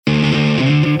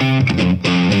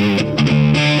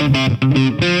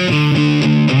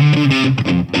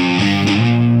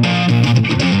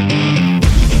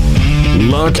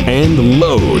and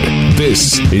load.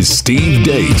 This is Steve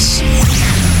Deace.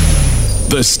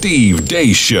 The Steve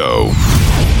Deace Show.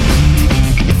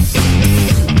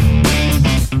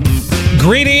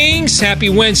 Greetings. Happy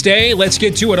Wednesday. Let's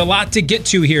get to it. A lot to get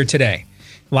to here today.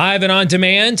 Live and on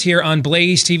demand here on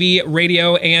Blaze TV,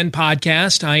 radio, and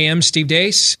podcast. I am Steve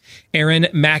Deace. Aaron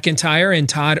McIntyre and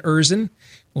Todd Erzin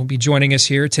will be joining us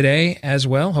here today as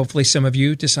well. Hopefully some of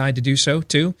you decide to do so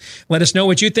too. Let us know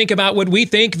what you think about what we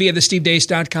think via the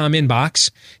stevedeace.com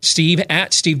inbox.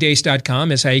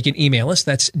 Steve@stevedeace.com is how you can email us.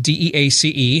 That's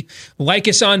DEACE. Like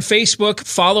us on Facebook.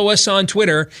 Follow us on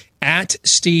Twitter at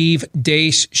Steve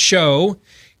Deace Show.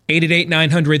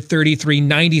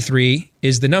 888-900-3393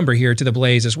 is the number here to the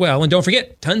Blaze as well. And don't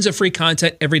forget, tons of free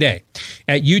content every day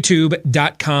at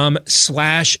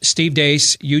youtube.com/Steve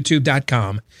Deace,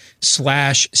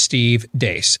 youtube.com/Steve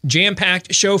Deace.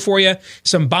 Jam-packed show for you.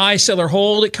 Some buy, sell, or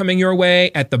hold coming your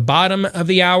way at the bottom of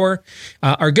the hour.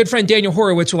 Our good friend Daniel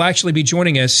Horowitz will actually be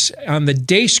joining us on the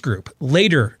Deace Group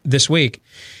later this week.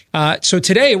 So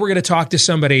today we're going to talk to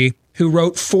somebody who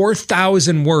wrote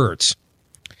 4,000 words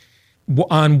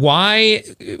on why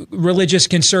religious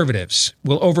conservatives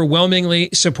will overwhelmingly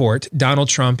support Donald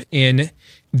Trump in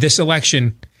this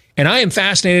election. And I am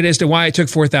fascinated as to why it took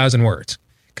 4,000 words.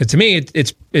 Because to me,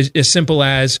 it's as simple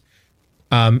as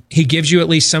he gives you at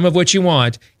least some of what you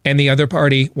want, and the other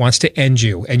party wants to end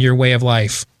you and your way of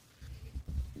life.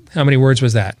 How many words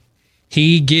was that?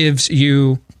 He gives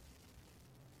you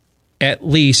at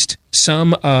least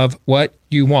some of what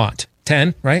you want.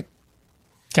 10, right?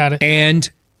 Got it. And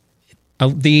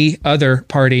the other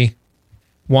party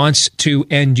wants to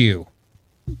end you.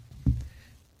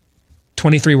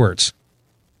 23 words.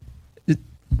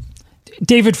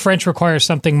 David French requires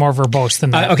something more verbose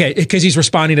than that. Okay, because he's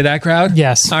responding to that crowd?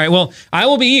 Yes. All right, well, I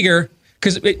will be eager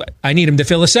because I need him to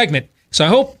fill a segment. So I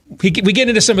hope we get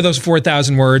into some of those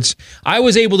 4,000 words. I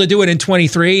was able to do it in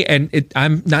 23, and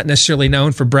I'm not necessarily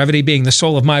known for brevity being the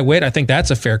soul of my wit. I think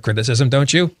that's a fair criticism,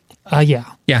 don't you? Yeah.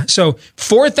 Yeah. So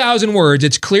 4,000 words.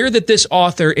 It's clear that this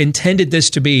author intended this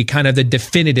to be kind of the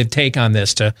definitive take on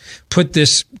this, to put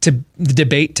this to the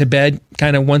debate to bed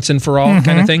kind of once and for all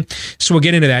kind of thing. So we'll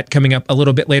get into that coming up a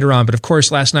little bit later on. But of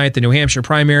course, last night, the New Hampshire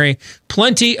primary,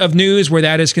 plenty of news where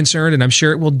that is concerned. And I'm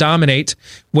sure it will dominate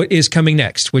what is coming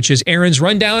next, which is Aaron's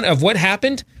rundown of what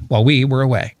happened while we were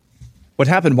away. What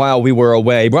happened while we were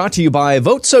away, brought to you by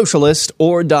Vote Socialist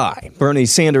or Die. Bernie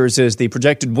Sanders is the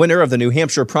projected winner of the New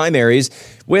Hampshire primaries,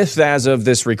 with, as of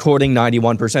this recording,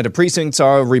 91% of precincts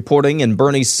are reporting, and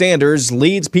Bernie Sanders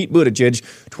leads Pete Buttigieg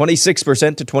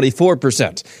 26% to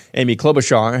 24%. Amy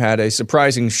Klobuchar had a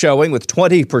surprising showing with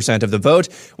 20% of the vote,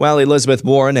 while Elizabeth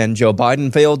Warren and Joe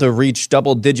Biden failed to reach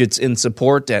double digits in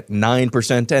support at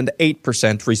 9% and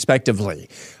 8% respectively.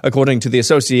 According to the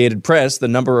Associated Press, the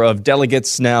number of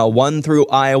delegates now won through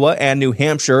Iowa and New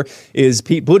Hampshire is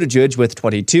Pete Buttigieg with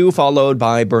 22, followed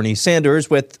by Bernie Sanders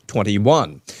with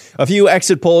 21. A few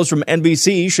exit polls from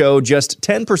NBC show just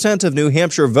 10% of New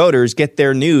Hampshire voters get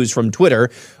their news from Twitter.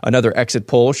 Another exit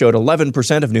poll showed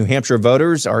 11% of New Hampshire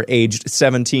voters are aged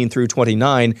 17 through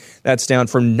 29. That's down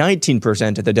from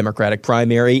 19% at the Democratic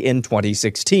primary in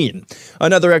 2016.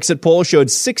 Another exit poll showed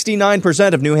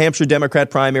 69% of New Hampshire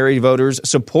Democrat primary voters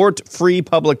support free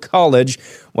public college,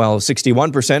 while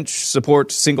 61% support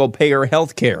single-payer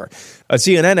health care. A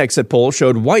CNN exit poll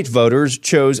showed white voters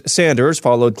chose Sanders,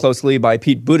 followed closely by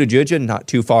Pete Buttigieg and not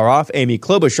too far off Amy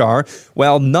Klobuchar,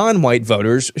 while non-white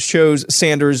voters chose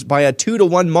Sanders by a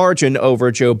 2-to-1 margin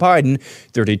over Joe Biden,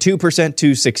 32%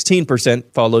 to 16%,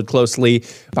 followed closely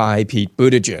by Pete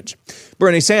Buttigieg.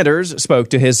 Bernie Sanders spoke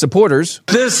to his supporters.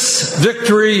 This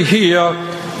victory here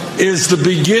is the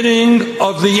beginning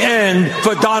of the end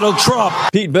for Donald Trump.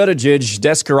 Pete Buttigieg,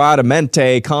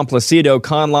 descaradamente complacido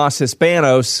con los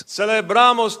hispanos.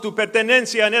 Celebramos tu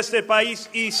pertenencia en este país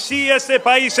y si este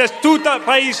país es tu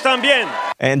país también.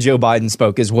 And Joe Biden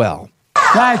spoke as well.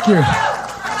 Thank you.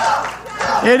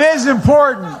 It is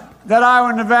important that Iowa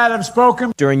and Nevada have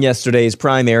spoken. During yesterday's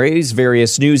primaries,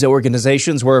 various news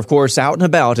organizations were, of course, out and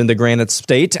about in the Granite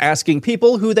State asking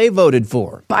people who they voted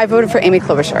for. I voted for Amy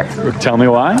Klobuchar. Tell me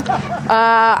why.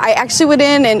 I actually went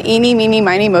in and eeny, meeny,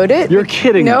 miny, moed it. You're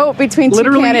kidding. No, between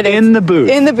literally two candidates. in the booth.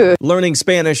 In the booth. Learning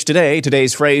Spanish today,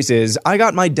 today's phrase is, I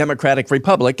got my Democratic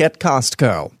Republic at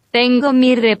Costco. Tengo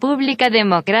mi República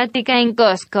Democrática en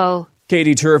Costco.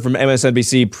 Katie Tur from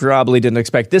MSNBC probably didn't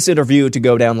expect this interview to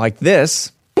go down like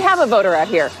this. We have a voter out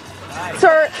here.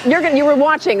 Sir, you were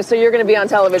watching, so you're going to be on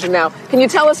television now. Can you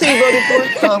tell us who you voted for?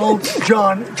 Donald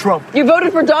John Trump. You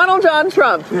voted for Donald John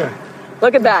Trump? Yeah.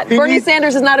 Look at that. Bernie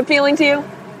Sanders is not appealing to you?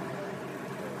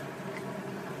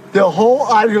 The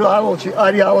whole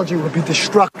ideology would be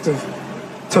destructive.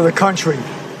 to the country.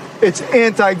 It's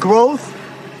anti-growth,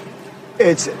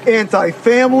 it's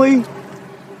anti-family,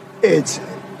 it's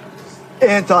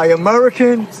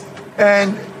anti-American,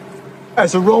 and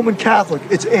as a Roman Catholic,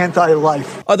 it's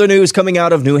anti-life. Other news coming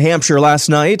out of New Hampshire last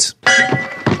night.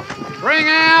 Bring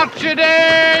out your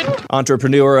dead!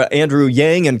 Entrepreneur Andrew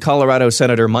Yang and Colorado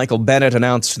Senator Michael Bennet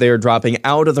announced they're dropping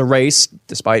out of the race.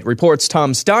 Despite reports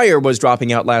Tom Steyer was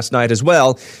dropping out last night as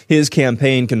well, his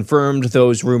campaign confirmed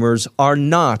those rumors are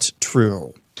not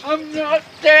true. I'm not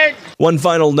dead. One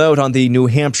final note on the New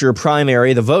Hampshire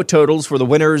primary. The vote totals for the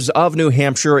winners of New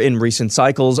Hampshire in recent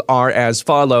cycles are as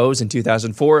follows. In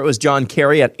 2004, it was John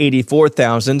Kerry at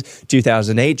 84,000.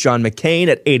 2008, John McCain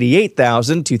at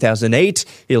 88,000. 2008,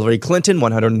 Hillary Clinton,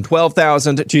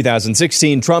 112,000.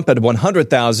 2016, Trump at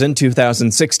 100,000.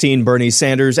 2016, Bernie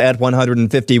Sanders at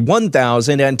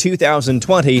 151,000. And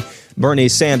 2020, Bernie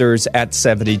Sanders at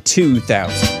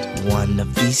 72,000. One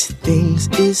of these things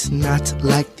is not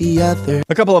like the other.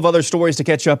 A couple of other stories to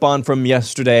catch up on from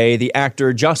yesterday. The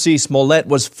actor Jussie Smollett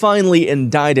was finally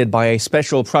indicted by a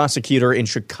special prosecutor in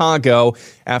Chicago.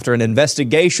 After an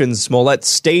investigation, Smollett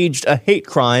staged a hate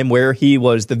crime where he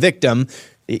was the victim.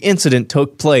 The incident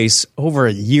took place over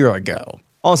a year ago.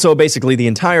 Also, basically, the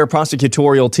entire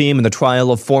prosecutorial team in the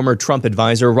trial of former Trump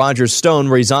advisor Roger Stone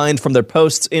resigned from their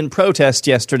posts in protest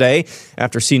yesterday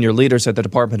after senior leaders at the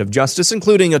Department of Justice,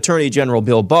 including Attorney General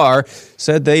Bill Barr,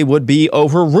 said they would be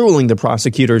overruling the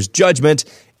prosecutor's judgment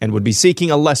and would be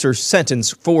seeking a lesser sentence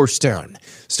for Stone.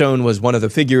 Stone was one of the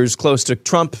figures close to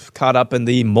Trump, caught up in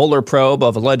the Mueller probe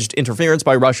of alleged interference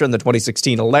by Russia in the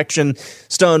 2016 election.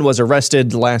 Stone was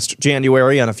arrested last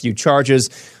January on a few charges,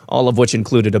 all of which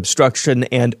included obstruction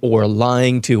and or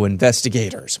lying to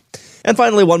investigators. And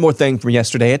finally, one more thing from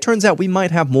yesterday. It turns out we might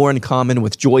have more in common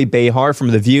with Joy Behar from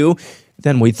The View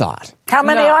than we thought. How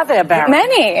many are there, Barry?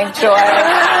 Many, Joy.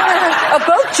 Of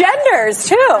both genders,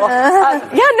 too. I'm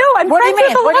friends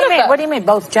with a lot of them. What do you mean,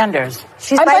 both genders?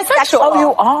 I'm bisexual. Oh,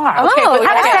 you are. Okay,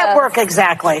 how does that work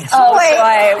exactly? Oh,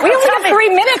 wait. We only have 3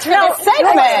 minutes for this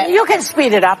segment. You can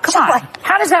speed it up. Come on.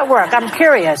 How does that work? I'm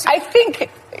curious. I think...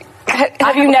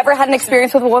 Have you never had an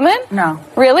experience with a woman? No.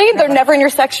 Really? They're never in your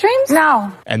sex dreams?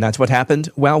 No. And that's what happened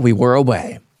while we were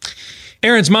away.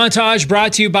 Aaron's Montage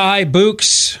brought to you by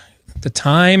Books. The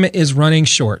time is running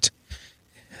short,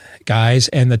 guys,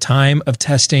 and the time of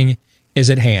testing is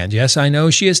at hand. Yes, I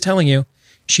know she is telling you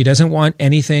she doesn't want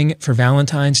anything for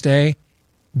Valentine's Day.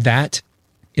 That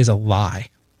is a lie.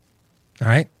 All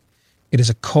right? It is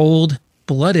a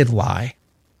cold-blooded lie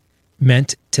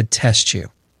meant to test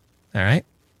you. All right?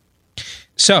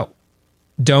 So,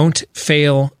 don't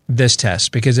fail this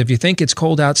test, because if you think it's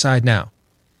cold outside now,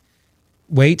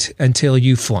 wait until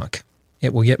you flunk.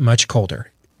 It will get much colder.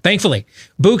 Thankfully,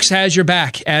 Books has your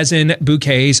back, as in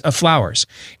bouquets of flowers.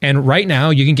 And right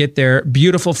now, you can get their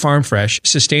beautiful farm fresh,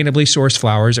 sustainably sourced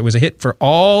flowers. It was a hit for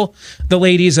all the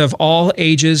ladies of all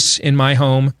ages in my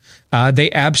home.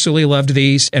 They absolutely loved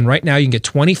these. And right now, you can get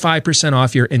 25%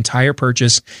 off your entire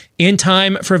purchase in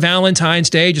time for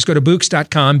Valentine's Day. Just go to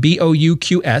Books.com,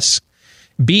 BOUQS,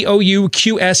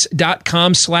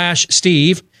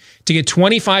 BOUQS.com/Steve. To get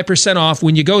 25% off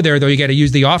when you go there, though, you got to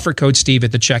use the offer code Steve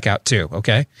at the checkout too,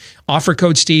 okay? Offer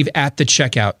code Steve at the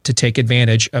checkout to take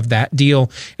advantage of that deal.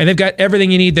 And they've got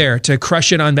everything you need there to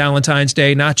crush it on Valentine's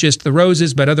Day, not just the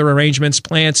roses, but other arrangements,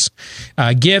 plants,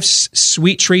 gifts,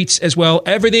 sweet treats as well.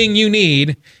 Everything you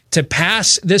need to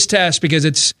pass this test, because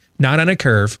it's not on a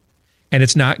curve and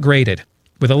it's not graded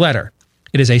with a letter.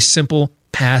 It is a simple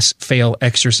pass-fail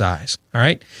exercise. All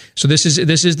right? So this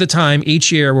is the time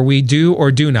each year where we do or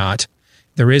do not.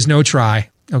 There is no try.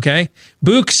 Okay?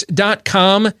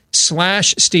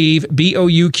 Books.com/Steve,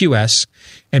 BOUQS,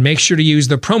 and make sure to use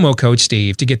the promo code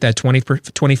Steve to get that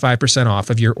 25% off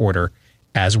of your order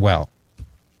as well.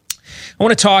 I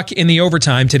want to talk in the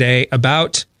overtime today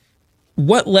about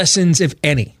what lessons, if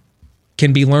any,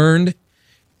 can be learned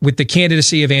with the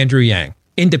candidacy of Andrew Yang.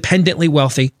 Independently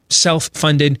wealthy,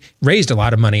 self-funded, raised a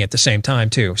lot of money at the same time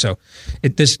too. So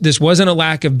this wasn't a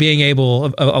lack of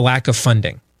a lack of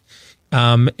funding.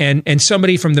 And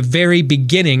somebody from the very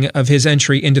beginning of his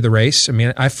entry into the race. I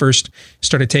mean, I first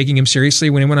started taking him seriously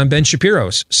when he went on Ben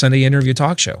Shapiro's Sunday interview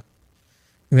talk show.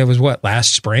 And that was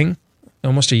last spring?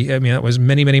 That was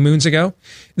many, many moons ago.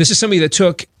 This is somebody that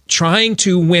took trying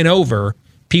to win over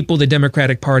people the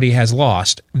Democratic Party has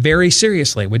lost very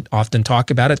seriously. Would often talk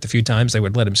about it the few times they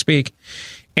would let him speak.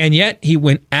 And yet he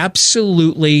went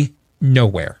absolutely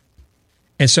nowhere.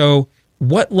 And so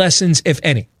what lessons, if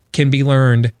any, can be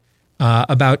learned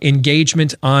about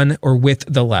engagement on or with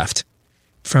the left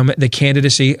from the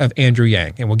candidacy of Andrew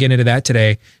Yang? And we'll get into that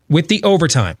today with the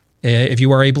overtime If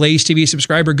you are a Blaze TV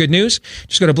subscriber, good news.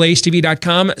 Just go to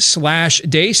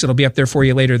blazetv.com/Deace. It'll be up there for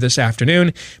you later this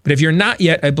afternoon. But if you're not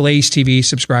yet a Blaze TV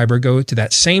subscriber, go to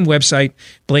that same website,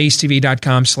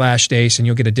 blazetv.com/Deace, and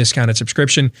you'll get a discounted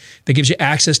subscription that gives you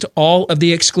access to all of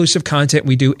the exclusive content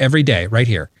we do every day right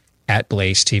here at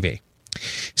Blaze TV.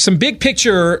 Some big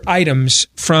picture items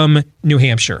from New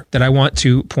Hampshire that I want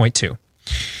to point to.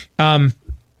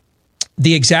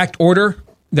 The exact order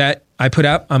that I put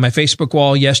up on my Facebook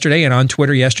wall yesterday and on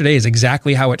Twitter yesterday is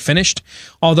exactly how it finished,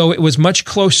 although it was much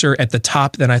closer at the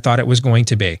top than I thought it was going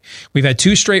to be. We've had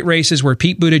 2 straight races where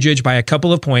Pete Buttigieg, by a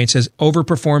couple of points, has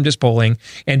overperformed his polling,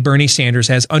 and Bernie Sanders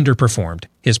has underperformed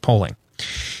his polling.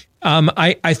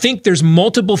 I think there's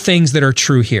multiple things that are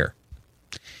true here.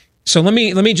 So let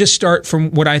me just start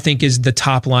from what I think is the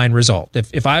top line result.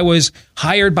 If I was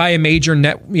hired by a major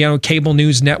cable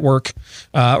news network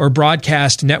or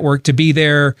broadcast network to be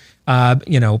their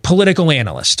political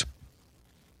analyst,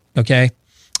 okay,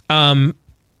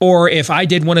 or if I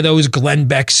did one of those Glenn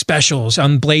Beck specials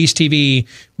on Blaze TV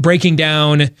breaking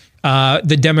down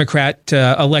the Democrat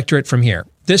electorate from here,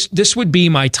 this would be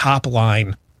my top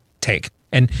line take,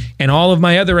 and all of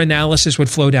my other analysis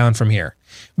would flow down from here.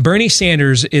 Bernie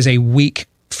Sanders is a weak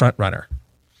frontrunner.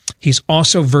 He's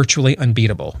also virtually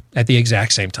unbeatable at the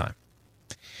exact same time.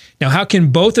 Now, how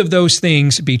can both of those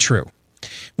things be true?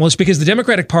 Well, it's because the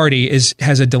Democratic Party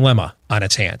has a dilemma on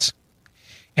its hands.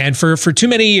 And for too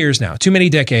many years now, too many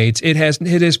decades, it has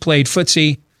played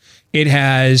footsie. It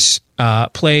has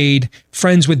played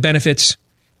friends with benefits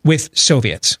with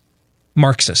Soviets,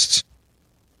 Marxists.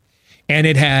 And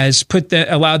it has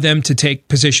allowed them to take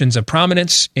positions of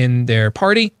prominence in their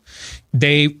party.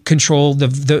 They control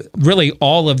really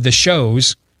all of the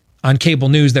shows on cable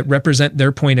news that represent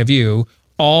their point of view,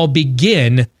 all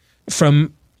begin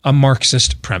from a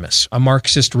Marxist premise, a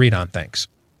Marxist read on things.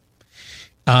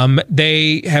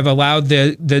 They have allowed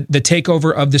the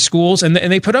takeover of the schools, and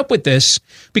they put up with this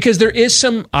because there is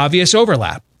some obvious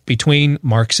overlap between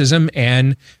Marxism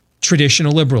and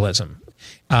traditional liberalism.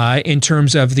 In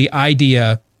terms of the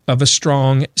idea of a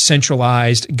strong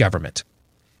centralized government.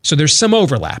 So there's some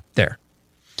overlap there.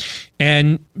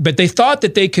 But they thought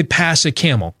that they could pass a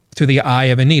camel through the eye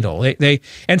of a needle.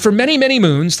 And for many, many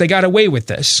moons, they got away with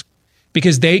this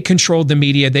because they controlled the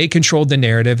media, they controlled the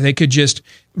narrative, they could just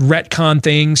retcon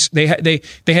things. They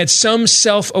had some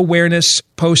self-awareness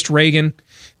post-Reagan,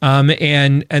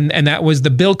 and that was the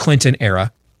Bill Clinton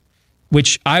era,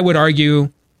 which I would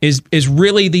argue is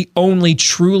really the only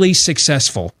truly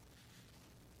successful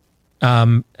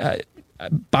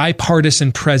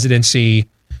bipartisan presidency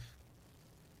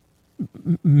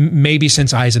maybe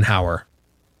since Eisenhower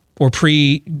or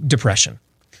pre-Depression.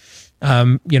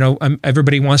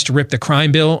 Everybody wants to rip the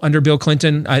crime bill under Bill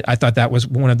Clinton. I thought that was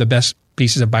one of the best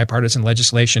pieces of bipartisan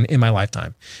legislation in my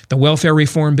lifetime. The welfare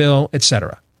reform bill, et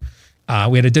cetera.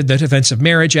 We had the Defense of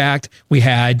Marriage Act. We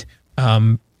had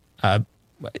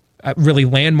really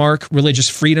landmark religious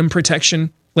freedom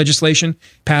protection legislation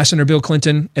passed under Bill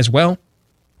Clinton as well.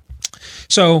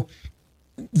 So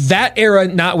that era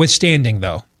notwithstanding,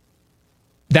 though,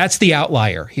 that's the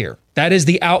outlier here. That is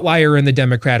the outlier in the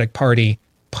Democratic Party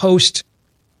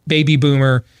post-baby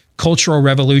boomer cultural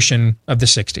revolution of the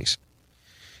 60s.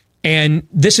 And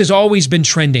this has always been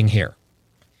trending here.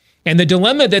 And the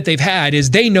dilemma that they've had is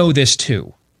they know this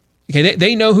too. Okay,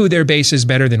 they know who their base is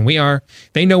better than we are.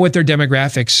 They know what their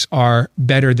demographics are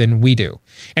better than we do.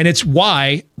 And it's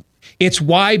why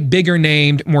bigger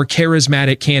named, more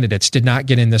charismatic candidates did not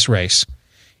get in this race.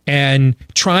 And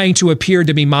trying to appear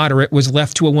to be moderate was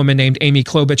left to a woman named Amy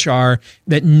Klobuchar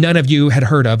that none of you had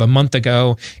heard of a month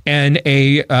ago, and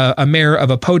a mayor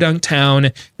of a podunk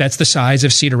town that's the size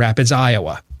of Cedar Rapids,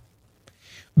 Iowa.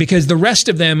 Because the rest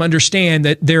of them understand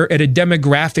that they're at a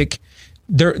demographic,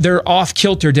 they're off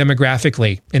kilter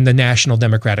demographically in the National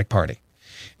Democratic Party.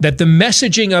 That the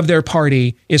messaging of their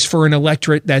party is for an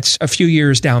electorate that's a few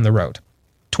years down the road,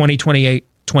 2028,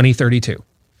 2032,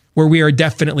 where we are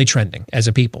definitely trending as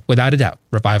a people, without a doubt,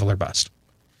 revival or bust.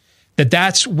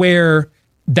 That's their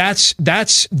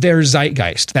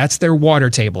zeitgeist. That's their water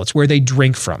table. It's where they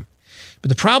drink from. But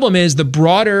the problem is the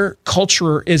broader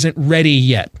culture isn't ready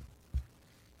yet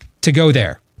to go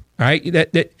there. All right,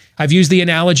 that I've used the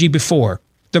analogy before.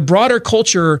 The broader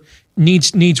culture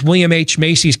needs William H.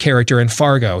 Macy's character in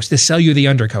Fargo to sell you the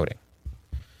undercoating.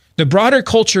 The broader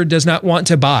culture does not want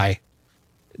to buy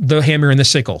the hammer and the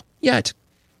sickle yet,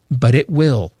 but it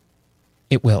will.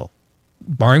 It will.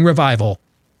 Barring revival,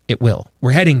 it will.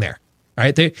 We're heading there. All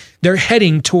right, they're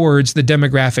heading towards the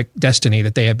demographic destiny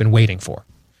that they have been waiting for.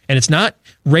 And it's not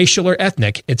racial or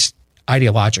ethnic, it's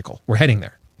ideological. We're heading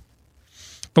there.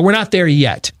 But we're not there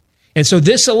yet. And so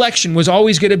this election was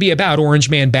always going to be about Orange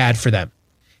Man bad for them.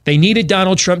 They needed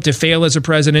Donald Trump to fail as a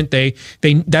president.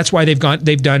 That's why they've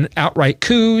done outright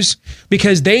coups,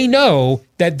 because they know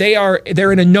that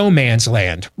they're in a no man's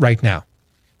land right now.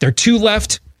 They're too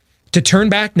left to turn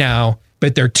back now,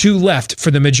 but they're too left for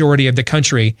the majority of the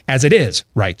country as it is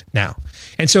right now.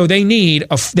 And so they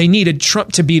needed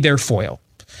Trump to be their foil.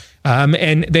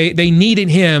 And they needed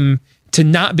him to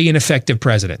not be an effective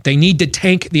president. They need to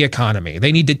tank the economy.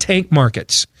 They need to tank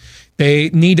markets. They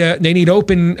need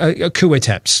open coup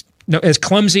attempts. No, as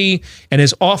clumsy and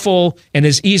as awful and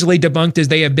as easily debunked as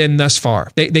they have been thus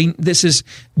far. This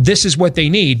is what they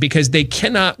need, because they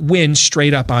cannot win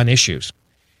straight up on issues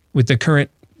with the current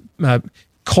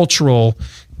cultural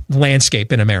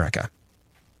landscape in America.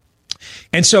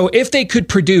 And so if they could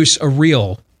produce a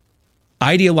real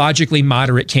ideologically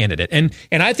moderate candidate, and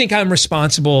I think I'm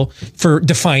responsible for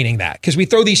defining that, because we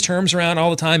throw these terms around all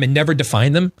the time and never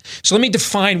define them. So let me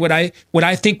define what I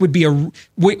think would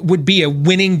be a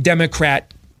winning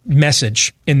Democrat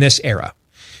message in this era.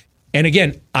 And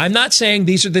again, I'm not saying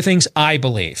these are the things I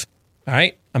believe. All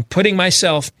right, I'm putting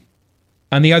myself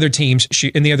on the other team's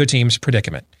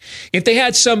predicament. If they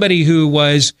had somebody who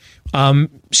was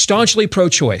staunchly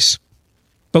pro-choice,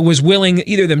 but was willing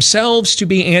either themselves to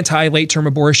be anti-late-term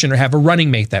abortion or have a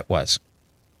running mate that was.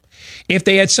 If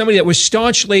they had somebody that was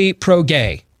staunchly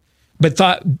pro-gay, but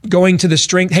thought going to the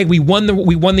strength, hey, we won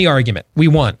the argument. We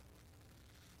won.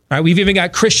 All right, we've even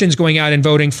got Christians going out and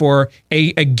voting for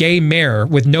a gay mayor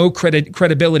with no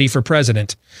credibility for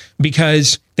president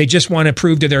because they just want to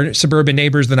prove to their suburban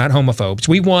neighbors they're not homophobes.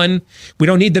 We won. We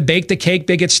don't need the bake the cake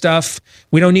bigot stuff.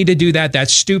 We don't need to do that.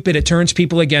 That's stupid. It turns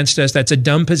people against us. That's a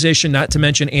dumb position, not to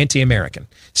mention anti-American.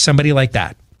 Somebody like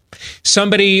that.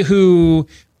 Somebody who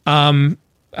was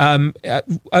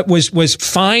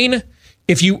fine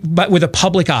but with a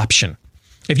public option.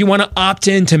 If you want to opt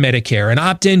into Medicare and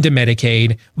opt into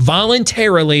Medicaid,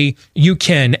 voluntarily you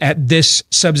can at this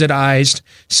subsidized,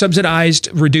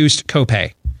 reduced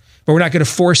copay. But we're not going to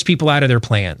force people out of their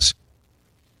plans.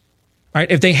 All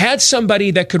right. If they had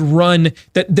somebody that could run,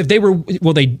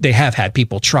 they have had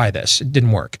people try this. It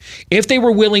didn't work. If they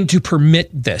were willing to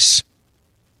permit this,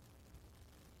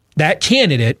 that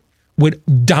candidate would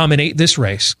dominate this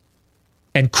race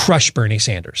and crush Bernie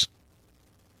Sanders.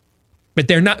 But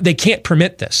they can't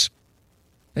permit this.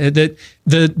 The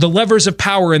levers of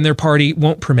power in their party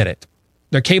won't permit it.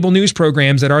 Their cable news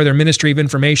programs that are their Ministry of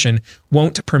Information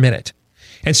won't permit it.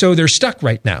 And so they're stuck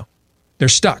right now. They're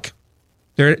stuck.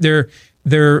 They're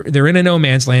in a no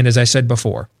man's land, as I said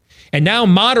before. And now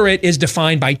moderate is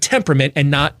defined by temperament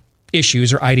and not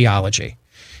issues or ideology.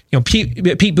 You know, Pete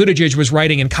Buttigieg was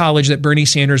writing in college that Bernie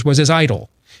Sanders was his idol.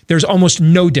 There's almost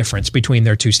no difference between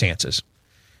their two stances.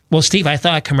 Well, Steve, I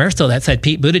thought a commercial that said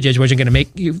Pete Buttigieg wasn't going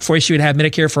to force you to have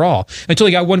Medicare for all. Until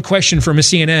he got one question from a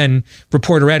CNN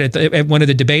reporter at one of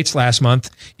the debates last month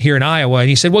here in Iowa, and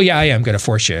he said, "Well, yeah, I am going to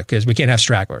force you because we can't have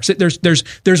stragglers." There's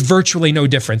virtually no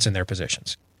difference in their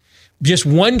positions. Just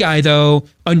one guy though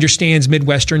understands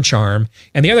Midwestern charm,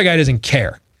 and the other guy doesn't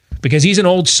care because he's an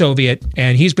old Soviet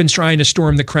and he's been trying to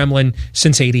storm the Kremlin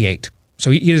since '88.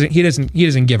 So he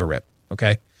doesn't give a rip.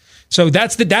 Okay, so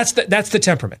that's the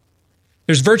temperament.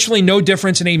 There's virtually no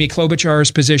difference in Amy Klobuchar's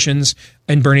positions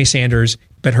and Bernie Sanders,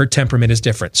 but her temperament is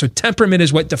different. So temperament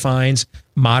is what defines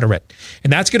moderate.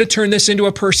 And that's going to turn this into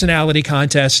a personality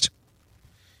contest.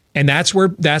 And that's where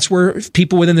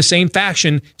people within the same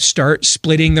faction start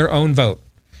splitting their own vote.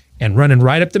 And running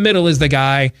right up the middle is the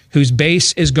guy whose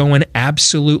base is going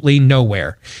absolutely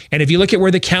nowhere. And if you look at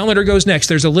where the calendar goes next,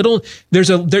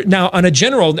 now on a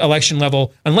general election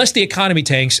level, unless the economy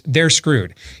tanks, they're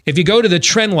screwed. If you go to the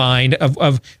trend line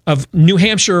of New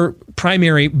Hampshire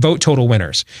primary vote total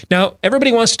winners. Now,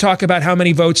 everybody wants to talk about how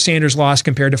many votes Sanders lost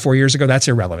compared to 4 years ago. That's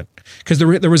irrelevant because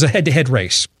there was a head-to-head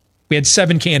race. We had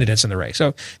 7 candidates in the race.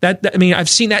 So I've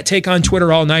seen that take on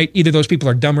Twitter all night. Either those people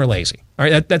are dumb or lazy. All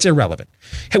right, that's irrelevant.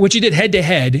 What you did head to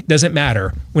head doesn't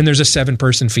matter when there's a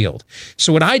 7-person field.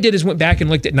 So what I did is went back and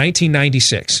looked at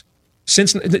 1996,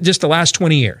 since just the last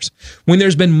 20 years, when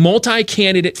there's been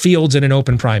multi-candidate fields in an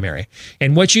open primary.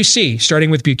 And what you see, starting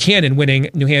with Buchanan winning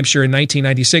New Hampshire in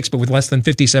 1996, but with less than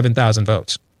 57,000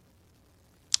 votes,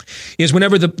 is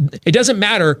whenever it doesn't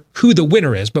matter who the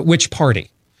winner is, but which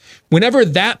party. Whenever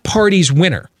that party's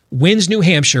winner wins New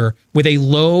Hampshire with a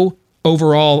low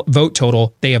overall vote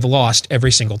total, they have lost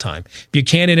every single time.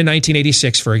 Buchanan in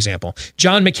 1986, for example.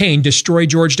 John McCain destroyed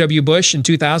George W. Bush in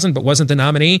 2000, but wasn't the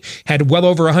nominee, had well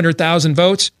over 100,000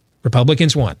 votes.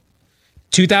 Republicans won.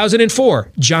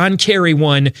 2004, John Kerry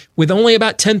won with only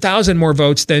about 10,000 more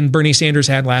votes than Bernie Sanders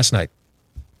had last night.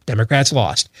 Democrats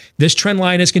lost. This trend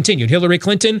line has continued. Hillary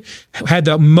Clinton had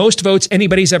the most votes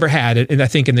anybody's ever had, I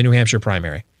think, in the New Hampshire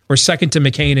primary. Or second to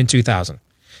McCain in 2000.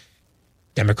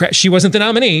 She wasn't the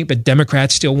nominee, but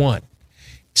Democrats still won.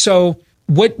 So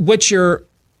what's your,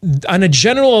 on a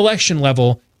general election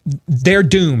level, they're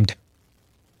doomed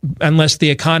unless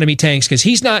the economy tanks, because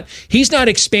he's not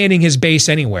expanding his base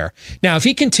anywhere. Now, if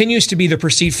he continues to be the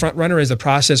perceived front runner as the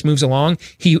process moves along,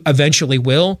 he eventually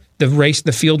will.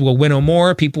 The field will winnow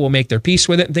more. People will make their peace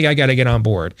with it and think, I got to get on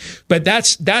board. But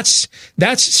that's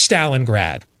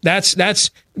Stalingrad.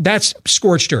 That's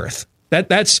scorched earth.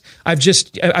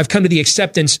 I've come to the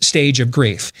acceptance stage of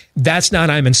grief. That's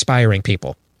not I'm inspiring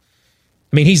people.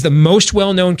 I mean, he's the most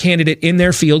well-known candidate in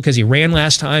their field because he ran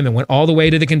last time and went all the way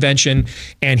to the convention,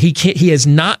 and he has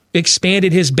not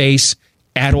expanded his base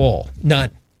at all.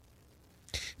 None.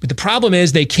 But the problem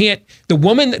is they can't. The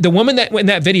woman that in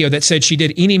that video that said she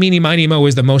did eeny, meeny, miny, mo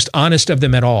is the most honest of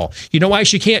them at all. You know why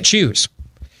she can't choose?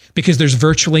 Because there's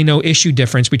virtually no issue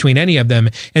difference between any of them.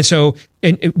 And so,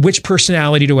 which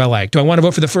personality do I like? Do I want to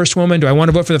vote for the first woman? Do I want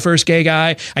to vote for the first gay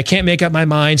guy? I can't make up my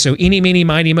mind. So eeny, meeny,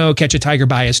 miny, mo, catch a tiger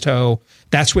by his toe.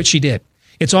 That's what she did.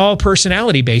 It's all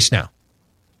personality based now.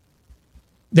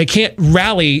 They can't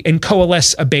rally and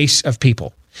coalesce a base of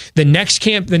people. The next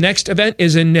event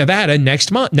is in Nevada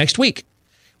next week.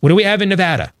 What do we have in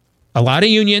Nevada? A lot of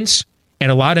unions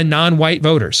and a lot of non-white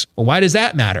voters. Well, why does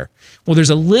that matter? Well, there's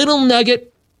a little nugget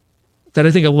that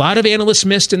I think a lot of analysts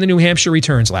missed in the New Hampshire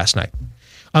returns last night.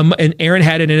 And Aaron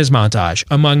had it in his montage.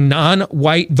 Among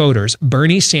non-white voters,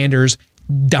 Bernie Sanders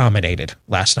dominated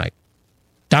last night.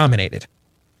 Dominated.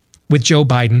 With Joe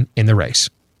Biden in the race.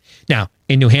 Now,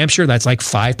 in New Hampshire, that's like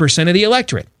 5% of the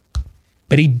electorate.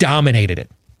 But he dominated it.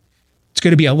 It's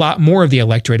going to be a lot more of the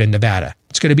electorate in Nevada.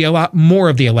 It's going to be a lot more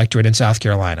of the electorate in South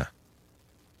Carolina.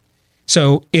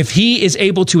 So if he is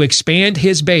able to expand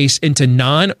his base into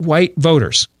non-white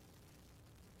voters,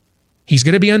 he's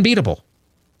going to be unbeatable.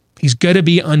 He's going to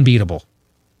be unbeatable.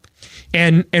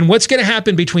 And what's going to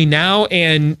happen between now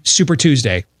and Super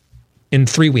Tuesday in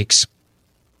 3 weeks?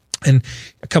 And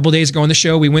a couple of days ago on the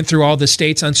show, we went through all the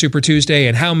states on Super Tuesday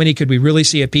and how many could we really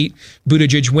see a Pete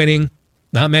Buttigieg winning?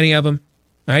 Not many of them,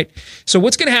 right? So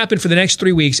what's going to happen for the next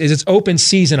 3 weeks is it's open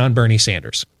season on Bernie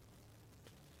Sanders.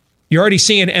 You're already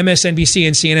seeing MSNBC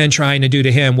and CNN trying to do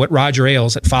to him what Roger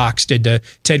Ailes at Fox did to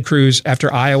Ted Cruz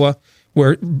after Iowa,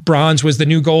 where bronze was the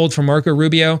new gold for Marco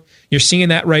Rubio. You're seeing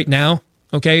that right now,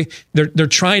 okay? They're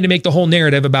trying to make the whole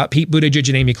narrative about Pete Buttigieg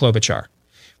and Amy Klobuchar,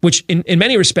 which in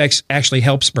many respects actually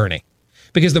helps Bernie.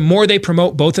 Because the more they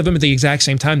promote both of them at the exact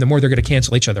same time, the more they're going to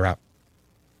cancel each other out.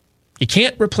 You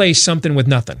can't replace something with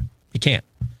nothing. You can't.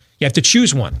 You have to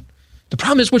choose one. The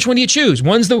problem is, which one do you choose?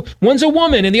 One's a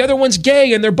woman and the other one's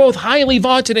gay, and they're both highly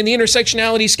vaunted in the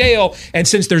intersectionality scale. And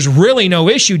since there's really no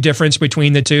issue difference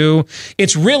between the two,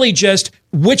 it's really just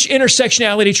which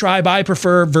intersectionality tribe I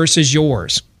prefer versus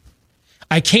yours.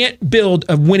 I can't build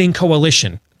a winning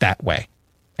coalition that way.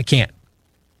 I can't.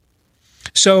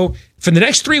 So for the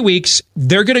next 3 weeks,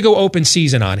 they're going to go open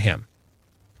season on him.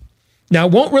 Now,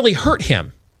 it won't really hurt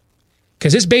him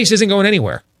because his base isn't going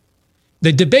anywhere.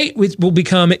 The debate will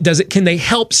become, can they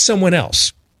help someone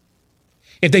else?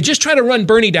 If they just try to run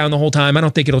Bernie down the whole time, I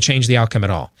don't think it'll change the outcome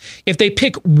at all. If they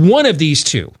pick one of these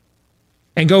two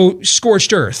and go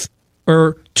scorched earth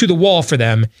or to the wall for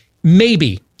them,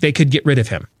 maybe they could get rid of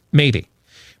him. Maybe.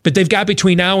 But they've got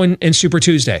between now and Super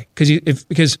Tuesday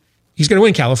because he's going to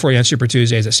win California on Super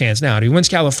Tuesday as it stands now. If he wins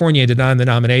California to deny the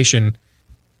nomination,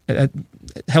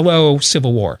 hello,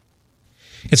 Civil War.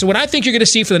 And so what I think you're going to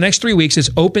see for the next 3 weeks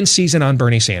is open season on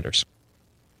Bernie Sanders.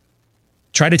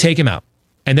 Try to take him out.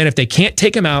 And then if they can't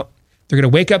take him out, they're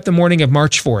going to wake up the morning of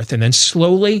March 4th. And then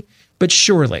slowly but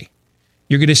surely,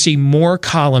 you're going to see more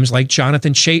columns like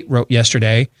Jonathan Chait wrote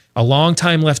yesterday, a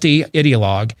longtime lefty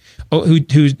ideologue who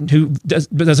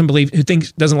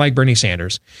doesn't like Bernie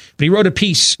Sanders. But he wrote a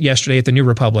piece yesterday at the New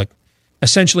Republic,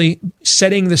 essentially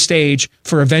setting the stage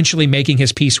for eventually making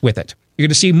his peace with it. You're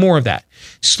going to see more of that.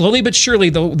 Slowly but surely,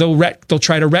 they'll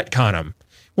try to retcon him.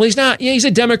 Well, he's not. Yeah, he's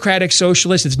a democratic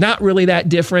socialist. It's not really that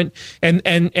different. And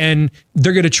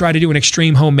they're going to try to do an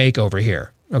extreme home makeover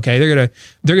here. Okay,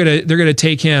 they're going to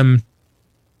take him,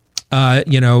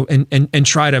 and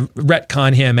try to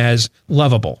retcon him as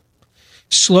lovable.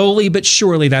 Slowly but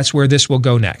surely, that's where this will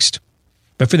go next.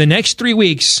 But for the next 3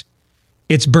 weeks,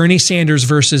 it's Bernie Sanders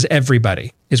versus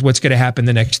everybody is what's going to happen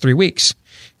the next 3 weeks.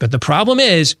 But the problem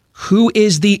is, who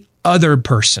is the other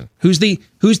person? Who's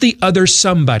the other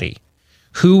somebody?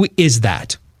 Who is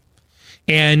that?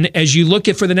 And as you look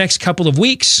at for the next couple of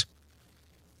weeks,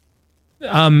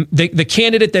 the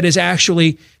candidate that has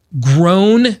actually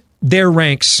grown their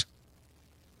ranks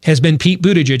has been Pete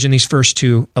Buttigieg in these first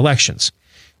 2 elections.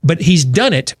 But he's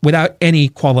done it without any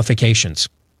qualifications,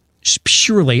 just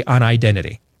purely on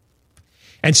identity.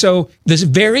 And so this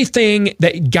very thing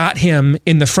that got him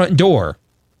in the front door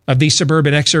of these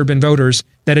suburban, exurban voters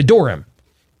that adore him,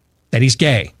 that he's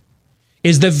gay,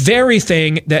 is the very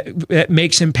thing that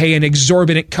makes him pay an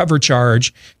exorbitant cover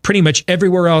charge pretty much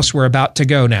everywhere else we're about to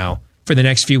go now for the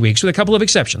next few weeks, with a couple of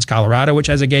exceptions. Colorado, which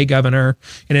has a gay governor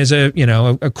and is a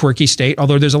quirky state,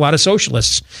 although there's a lot of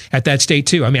socialists at that state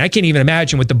too. I mean, I can't even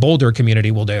imagine what the Boulder community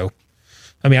will do.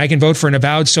 I mean, I can vote for an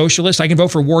avowed socialist. I can vote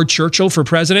for Ward Churchill for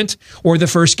president or the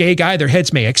first gay guy. Their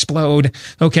heads may explode.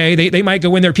 Okay. They might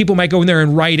go in there. People might go in there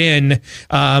and write in,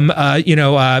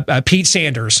 Pete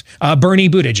Sanders, Bernie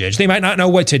Buttigieg. They might not know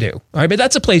what to do. All right. But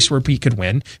that's a place where Pete could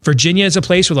win. Virginia is a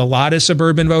place with a lot of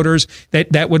suburban voters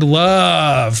that would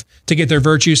love to get their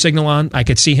virtue signal on. I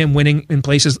could see him winning in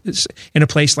a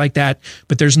place like that,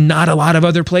 but there's not a lot of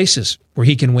other places where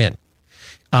he can win.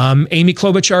 Amy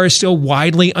Klobuchar is still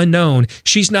widely unknown.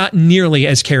 She's not nearly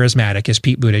as charismatic as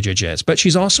Pete Buttigieg is, but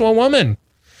she's also a woman.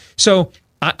 So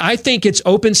I think it's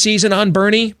open season on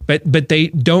Bernie, but they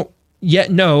don't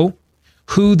yet know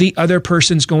who the other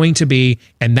person's going to be.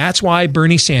 And that's why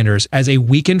Bernie Sanders, as a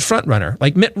weakened frontrunner,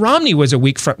 like Mitt Romney was a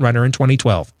weak frontrunner in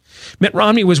 2012. Mitt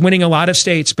Romney was winning a lot of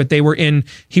states, but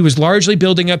he was largely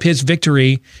building up his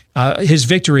victory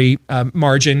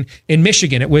margin in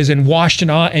Michigan. It was in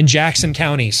Washtenaw and Jackson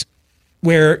counties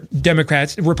where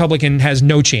Republican has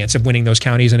no chance of winning those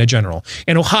counties in a general.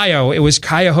 In Ohio, it was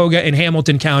Cuyahoga and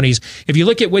Hamilton counties. If you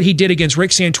look at what he did against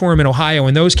Rick Santorum in Ohio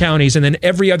in those counties, and then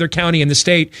every other county in the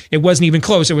state, it wasn't even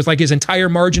close. It was like his entire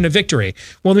margin of victory.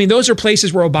 Well, I mean, those are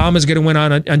places where Obama's going to win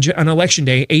on election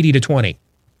day 80-20.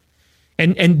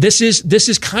 And this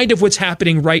is kind of what's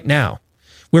happening right now,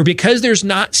 where because there's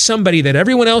not somebody that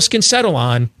everyone else can settle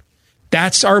on,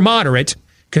 that's our moderate,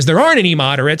 because there aren't any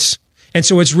moderates. And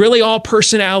so it's really all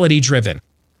personality driven.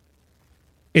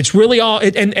 It's really all,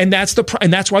 and that's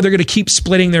why they're going to keep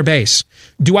splitting their base.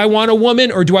 Do I want a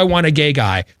woman or do I want a gay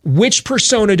guy? Which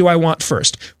persona do I want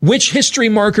first? Which history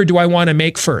marker do I want to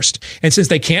make first? And since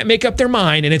they can't make up their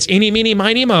mind and it's eeny, meeny,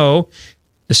 miny, mo,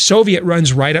 the Soviet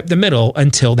runs right up the middle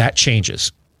until that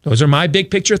changes. Those are my big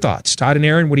picture thoughts. Todd and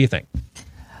Aaron, what do you think?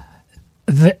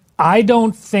 I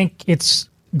don't think it's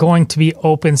going to be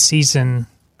open season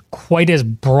quite as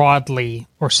broadly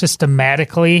or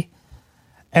systematically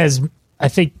as I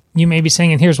think you may be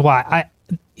saying, and here's why.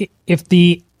 If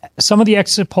some of the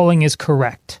exit polling is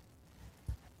correct,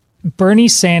 Bernie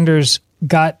Sanders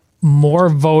got more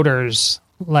voters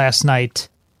last night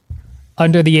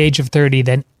under the age of 30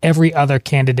 than every other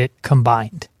candidate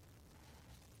combined.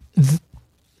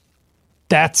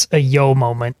 That's a yo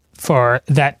moment for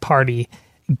that party.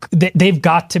 They've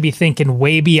got to be thinking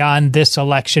way beyond this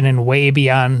election and way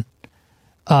beyond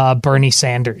Bernie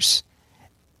Sanders.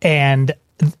 And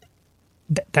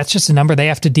that's just a number they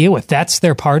have to deal with. That's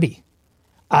their party.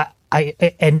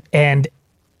 And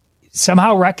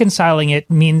somehow reconciling it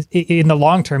means, in the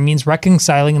long term, means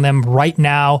reconciling them right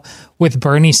now with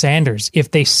Bernie Sanders.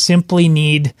 If they simply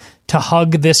need to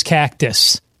hug this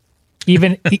cactus,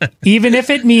 even if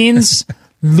it means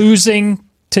losing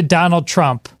to Donald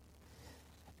Trump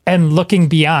and looking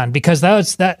beyond, because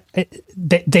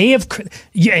they have,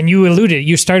 and you alluded,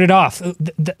 you started off,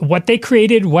 what they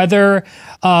created, whether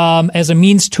as a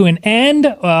means to an end,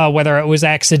 whether it was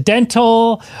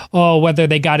accidental, or whether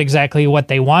they got exactly what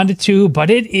they wanted to, but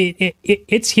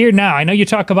it's here now. I know you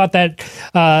talk about that.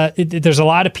 There's a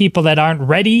lot of people that aren't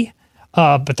ready,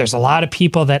 but there's a lot of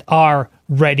people that are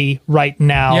ready right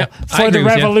now for the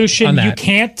revolution. You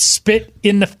can't spit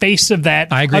in the face of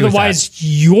that. I agree. Otherwise,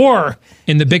 you're...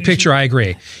 In the big picture, I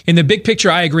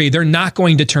agree. They're not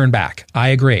going to turn back. I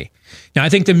agree. Now, I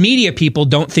think the media people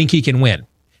don't think he can win.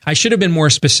 I should have been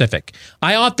more specific.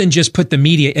 I often just put the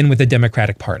media in with the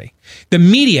Democratic Party. The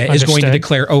media is going to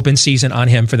declare open season on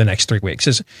him for the next 3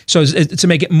 weeks. So to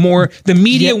make it more the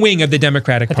media wing of the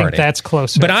Democratic Party. I think that's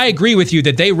closer. But I agree with you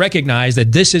that they recognize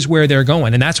that this is where they're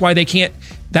going, and that's why they can't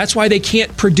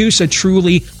produce a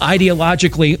truly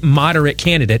ideologically moderate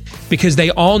candidate, because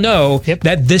they all know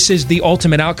that this is the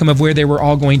ultimate outcome of where they were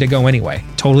all going to go anyway.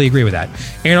 Totally agree with that.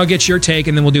 Aaron, I'll get your take,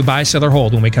 and then we'll do buy, sell, or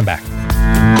hold when we come back.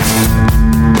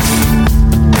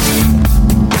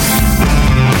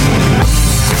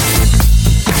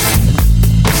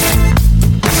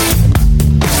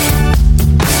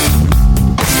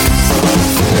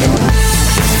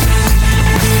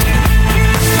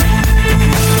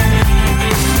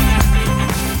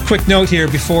 quick note here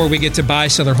before we get to buy,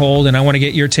 sell, or hold, and I want to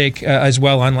get your take as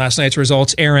well on last night's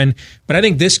results, Aaron. But I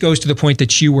think this goes to the point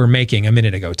that you were making a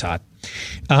minute ago, Todd.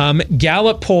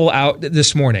 Gallup poll out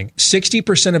this morning.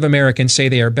 60% of Americans say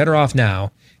they are better off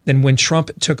now than when Trump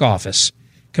took office,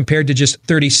 compared to just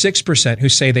 36% who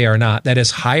say they are not. That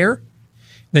is higher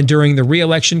than during the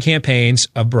re-election campaigns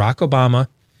of Barack Obama,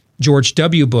 George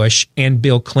W. Bush, and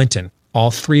Bill Clinton,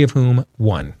 all three of whom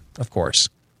won, of course.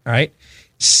 All right?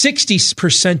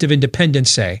 60% of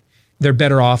independents say they're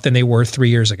better off than they were 3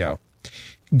 years ago.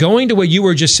 Going to what you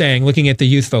were just saying, looking at the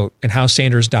youth vote and how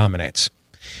Sanders dominates,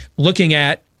 looking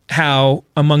at how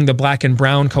among the black and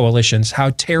brown coalitions, how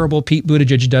terrible Pete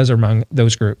Buttigieg does among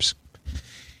those groups.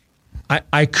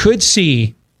 I could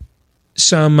see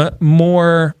some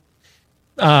more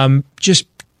just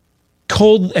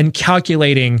cold and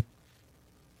calculating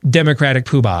Democratic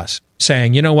poobahs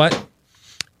saying, you know what?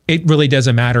 It really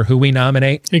doesn't matter who we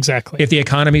nominate. Exactly. If the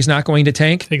economy's not going to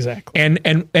tank. Exactly.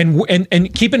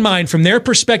 And keep in mind, from their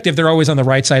perspective, they're always on the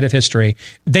right side of history.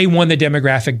 They won the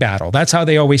demographic battle. That's how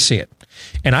they always see it.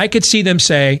 And I could see them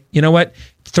say, you know what?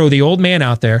 Throw the old man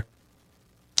out there.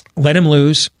 Let him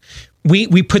lose.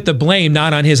 We put the blame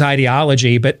not on his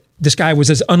ideology, but this guy was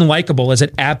as unlikable as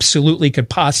it absolutely could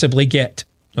possibly get.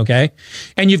 Okay.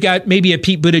 And you've got maybe a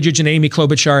Pete Buttigieg and Amy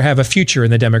Klobuchar have a future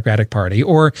in the Democratic Party.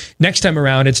 Or next time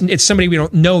around, it's somebody we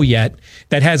don't know yet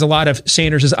that has a lot of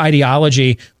Sanders'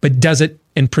 ideology, but does it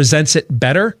and presents it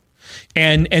better.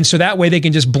 And so that way they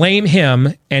can just blame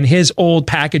him and his old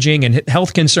packaging and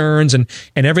health concerns and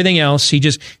everything else. He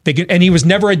was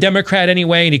never a Democrat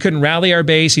anyway, and he couldn't rally our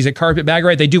base. He's a carpetbagger.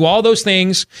 Right? They do all those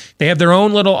things. They have their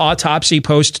own little autopsy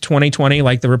post 2020,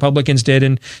 like the Republicans did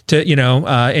in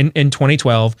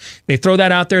 2012. They throw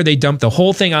that out there. They dump the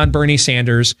whole thing on Bernie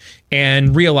Sanders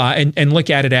and realize and look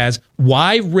at it as,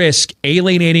 why risk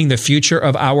alienating the future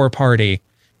of our party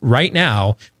right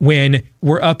now when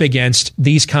we're up against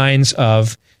these kinds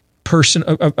of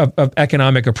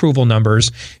economic approval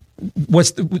numbers?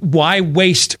 Why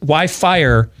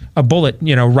fire a bullet,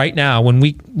 right now when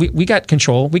we got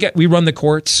control, we run the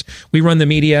courts, we run the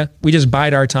media, we just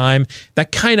bide our time.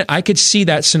 That I could see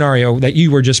that scenario that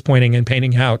you were just playing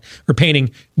out,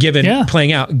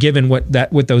 given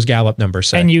what those Gallup numbers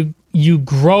say. And you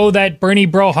grow that Bernie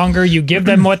bro hunger, you give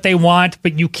them what they want,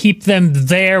 but you keep them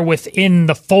there within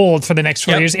the fold for the next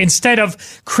 4 years instead of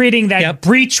creating that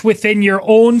breach within your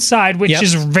own side, which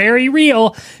is very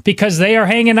real because they are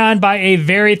hanging on by a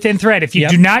very thin thread. If you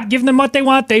do not give them what they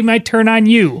want, they might turn on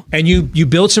you. And you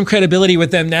build some credibility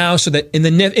with them now so that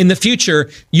in the future,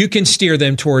 you can steer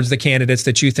them towards the candidates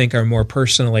that you think are more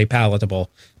personally palatable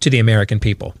to the American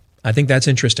people. I think that's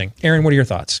interesting. Aaron, what are your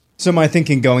thoughts? So my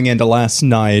thinking going into last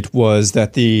night was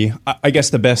that I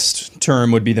guess the best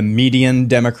term would be the median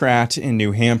Democrat in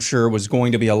New Hampshire was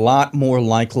going to be a lot more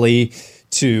likely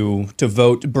to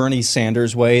vote Bernie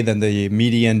Sanders' way than the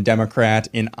median Democrat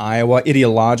in Iowa.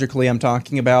 Ideologically, I'm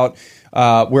talking about.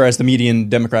 Whereas the median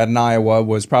Democrat in Iowa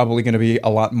was probably going to be a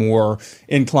lot more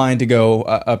inclined to go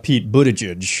Pete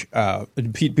Buttigieg's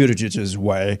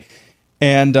way.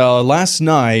 And last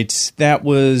night,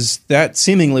 that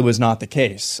seemingly was not the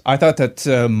case. I thought that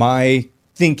my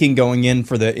thinking going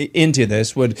into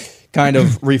this would kind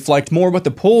of reflect more what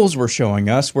the polls were showing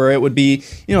us, where it would be,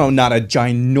 not a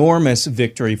ginormous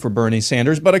victory for Bernie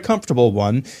Sanders, but a comfortable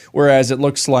one. Whereas it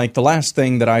looks like the last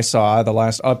thing that I saw, the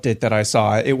last update that I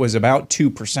saw, it was about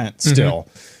 2% still.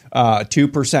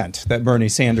 2% that Bernie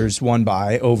Sanders won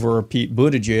by over Pete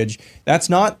Buttigieg. That's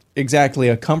not exactly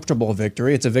a comfortable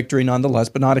victory. It's a victory nonetheless,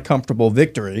 but not a comfortable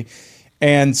victory.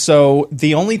 And so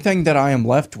the only thing that I am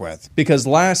left with, because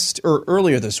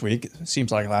earlier this week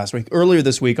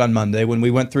on Monday, when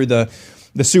we went through the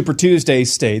Super Tuesday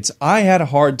states, I had a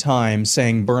hard time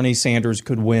saying Bernie Sanders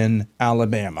could win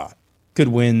Alabama, could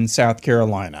win South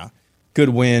Carolina, could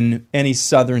win any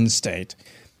southern state.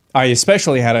 I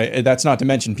especially that's not to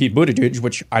mention Pete Buttigieg,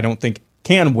 which I don't think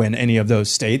can win any of those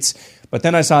states. But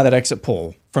then I saw that exit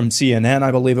poll from CNN,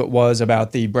 I believe it was,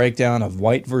 about the breakdown of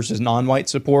white versus non-white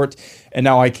support. And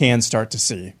now I can start to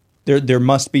see there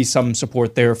must be some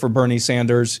support there for Bernie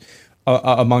Sanders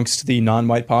amongst the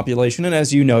non-white population. And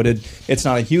as you noted, it's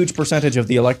not a huge percentage of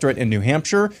the electorate in New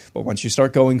Hampshire. But once you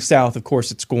start going south, of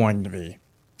course, it's going to be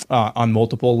on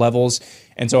multiple levels.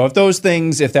 And so if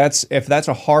that's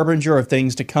a harbinger of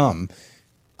things to come,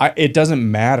 it doesn't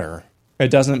matter. It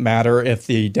doesn't matter if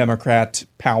the Democrat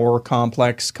power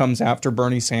complex comes after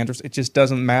Bernie Sanders. It just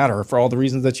doesn't matter for all the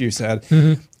reasons that you said.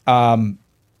 Mm-hmm.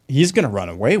 He's going to run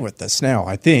away with this now,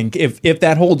 I think. If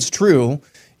that holds true,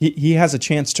 he has a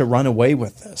chance to run away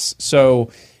with this.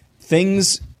 So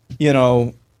things,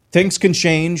 things can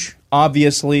change.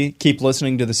 Obviously, keep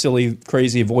listening to the silly,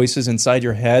 crazy voices inside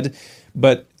your head,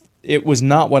 but it was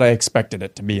not what I expected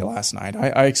it to be last night.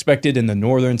 I expected in the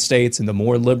northern states, in the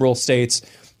more liberal states,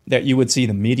 that you would see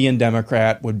the median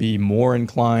Democrat would be more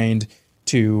inclined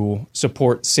to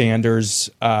support Sanders,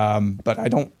 but I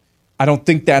don't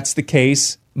think that's the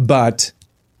case. But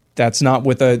that's not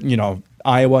with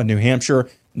Iowa, New Hampshire,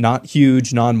 not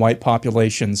huge non-white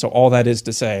population. So all that is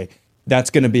to say,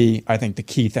 that's going to be, I think, the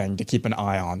key thing to keep an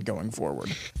eye on going forward.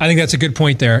 I think that's a good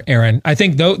point there, Aaron. I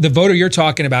think the voter you're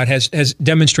talking about has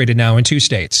demonstrated now in 2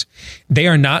 states. They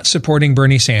are not supporting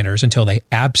Bernie Sanders until they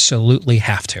absolutely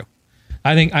have to.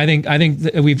 I think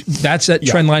that's that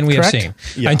trend line we correct. have seen.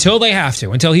 Yeah. Until they have to,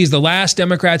 until he's the last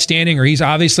Democrat standing, or he's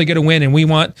obviously going to win, and we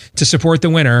want to support the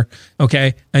winner.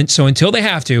 Okay, and so until they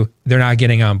have to, they're not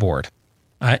getting on board.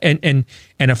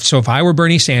 If I were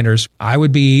Bernie Sanders,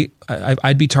 I'd be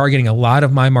targeting a lot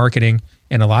of my marketing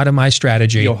and a lot of my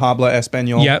strategy. Yo habla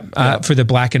español. For the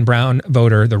black and brown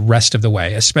voter the rest of the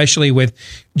way, especially with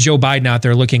Joe Biden out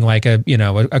there looking like a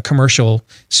commercial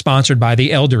sponsored by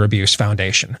the Elder Abuse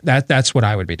Foundation. That's what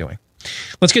I would be doing.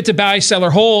 Let's get to Buy, Sell,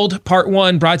 or Hold, Part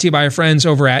 1, brought to you by our friends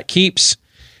over at Keeps.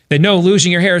 They know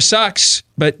losing your hair sucks,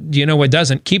 but do you know what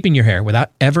doesn't? Keeping your hair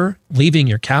without ever leaving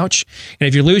your couch. And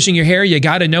if you're losing your hair, you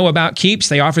got to know about Keeps.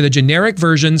 They offer the generic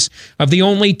versions of the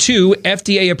only 2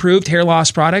 FDA-approved hair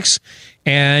loss products.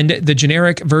 And the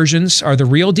generic versions are the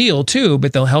real deal too,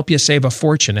 but they'll help you save a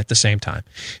fortune at the same time.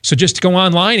 So just go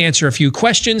online, answer a few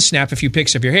questions, snap a few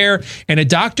pics of your hair, and a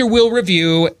doctor will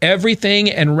review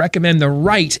everything and recommend the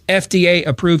right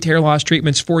FDA-approved hair loss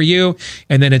treatments for you.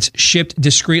 And then it's shipped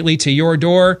discreetly to your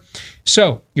door.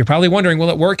 So you're probably wondering, will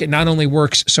it work? It not only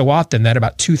works so often that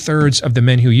about 2/3 of the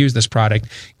men who use this product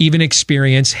even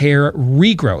experience hair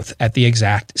regrowth at the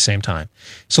exact same time.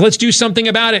 So let's do something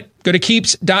about it. Go to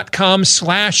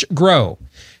keeps.com/grow.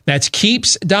 That's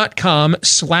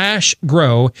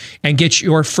keeps.com/grow and get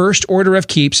your first order of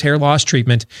Keeps hair loss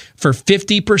treatment for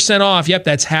 50% off. Yep,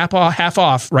 that's half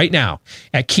off right now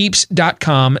at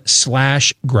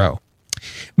keeps.com/grow.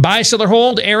 Buy, Sell, or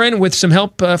Hold, Aaron, with some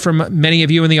help from many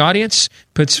of you in the audience,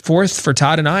 puts forth for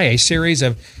Todd and I a series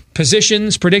of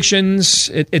positions, predictions,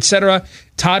 etc.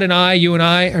 Todd, you and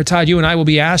I will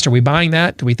be asked, are we buying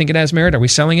that? Do we think it has merit? Are we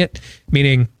selling it?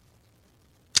 Meaning,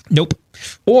 nope.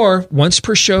 Or once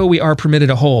per show, we are permitted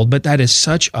to hold, but that is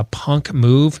such a punk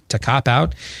move to cop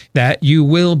out that you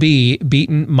will be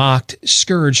beaten, mocked,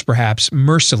 scourged, perhaps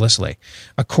mercilessly,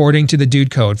 according to the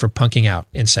dude code for punking out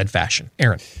in said fashion.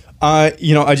 Aaron. I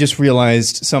just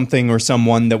realized something or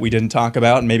someone that we didn't talk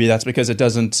about, and maybe that's because it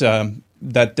doesn't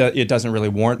it doesn't really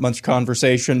warrant much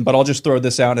conversation. But I'll just throw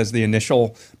this out as the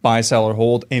initial buy, sell, or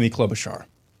hold. Amy Klobuchar.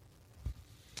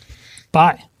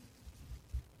 Buy.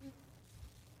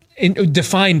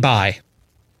 Define buy.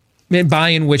 Buy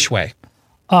in which way?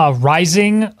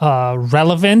 Rising,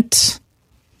 relevant.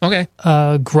 Okay.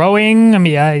 Growing. I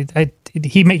mean,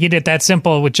 he made it that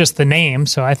simple with just the name,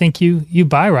 so I think you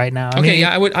buy right now.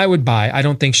 I would buy. I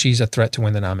don't think she's a threat to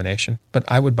win the nomination, but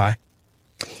I would buy.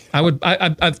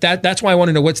 That's why I want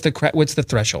to know what's the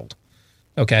threshold.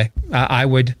 Okay, I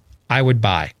would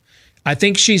buy. I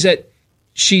think she's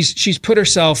put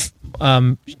herself.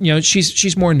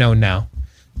 She's more known now.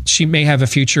 She may have a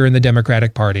future in the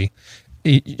Democratic Party.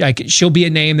 She'll be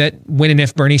a name that when and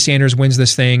if Bernie Sanders wins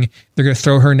this thing, they're going to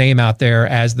throw her name out there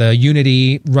as the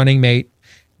unity running mate.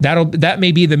 That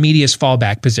may be the media's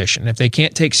fallback position. If they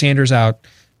can't take Sanders out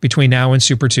between now and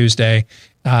Super Tuesday,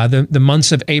 the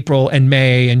months of April and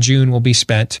May and June will be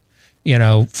spent,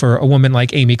 for a woman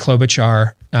like Amy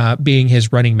Klobuchar being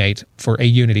his running mate for a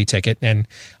unity ticket. And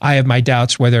I have my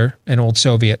doubts whether an old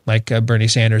Soviet like Bernie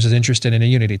Sanders is interested in a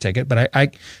unity ticket, but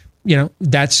I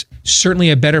that's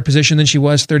certainly a better position than she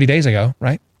was 30 days ago,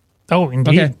 right? Oh,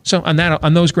 indeed. Okay, so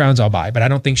on those grounds, I'll buy, but I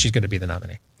don't think she's going to be the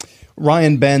nominee.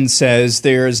 Ryan Ben says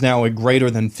there is now a greater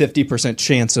than 50%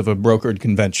 chance of a brokered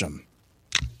convention.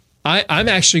 I'm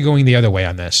actually going the other way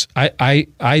on this. I'm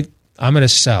going to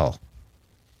sell.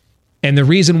 And the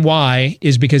reason why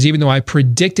is because even though I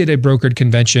predicted a brokered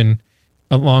convention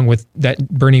along with that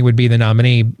Bernie would be the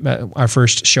nominee, our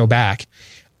first show back,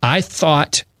 I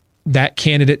thought that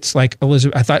candidates like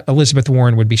Elizabeth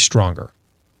Warren would be stronger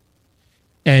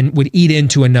and would eat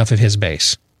into enough of his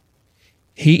base.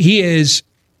 He is,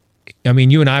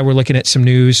 you and I were looking at some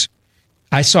news.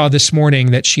 I saw this morning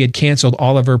that she had canceled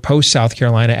all of her post-South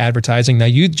Carolina advertising. Now,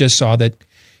 you just saw that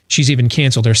she's even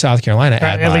canceled her South Carolina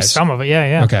ad buys. At least some of it,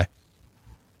 yeah. Okay.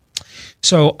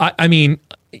 So,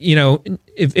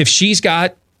 if she's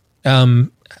got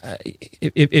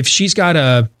if she's got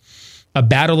a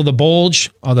battle of the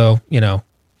bulge, although,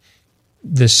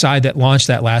 the side that launched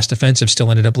that last offensive still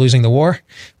ended up losing the war.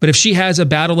 But if she has a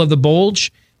battle of the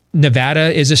bulge,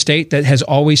 Nevada is a state that has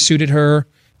always suited her.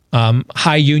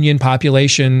 High union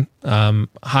population,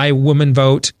 high woman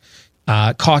vote,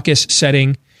 caucus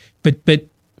setting. But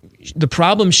the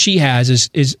problem she has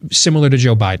is similar to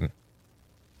Joe Biden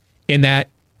in that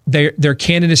their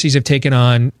candidacies have taken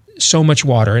on so much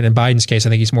water. And in Biden's case, I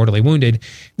think he's mortally wounded,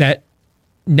 that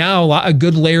now a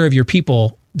good layer of your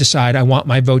people decide, I want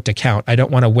my vote to count. I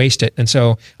don't want to waste it. And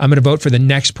so I'm going to vote for the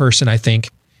next person I think,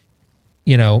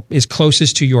 is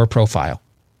closest to your profile.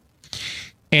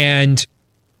 And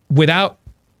without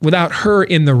her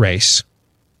in the race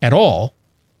at all,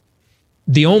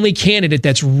 the only candidate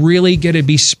that's really going to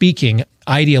be speaking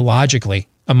ideologically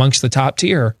amongst the top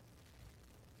tier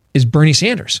is Bernie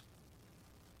Sanders.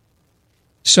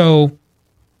 So,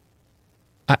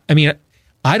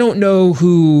 I don't know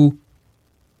who,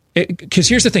 because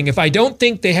here's the thing. If I don't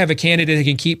think they have a candidate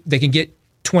they can get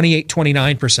 28,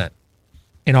 29%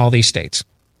 in all these states.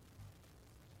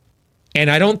 And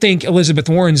I don't think Elizabeth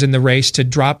Warren's in the race to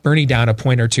drop Bernie down a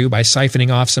point or two by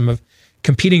siphoning off some of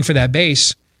competing for that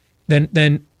base.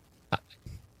 Then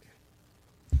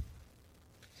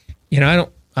I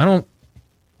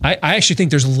actually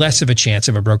think there's less of a chance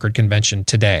of a brokered convention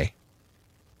today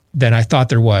than I thought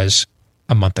there was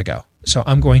a month ago. So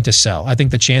I'm going to sell. I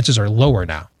think the chances are lower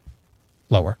now.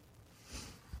 Lower.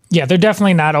 Yeah, they're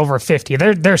definitely not over 50.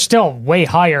 They're still way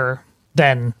higher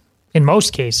than in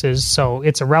most cases, so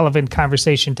it's a relevant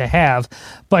conversation to have.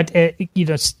 But,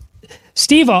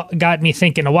 Steve got me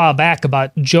thinking a while back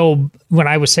about Joe, when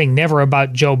I was saying never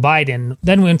about Joe Biden.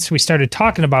 Then once we started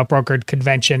talking about brokered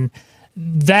convention,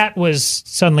 that was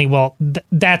suddenly,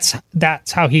 that's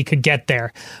how he could get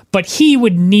there. But he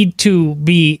would need to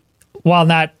be, while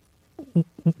not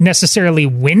necessarily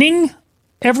winning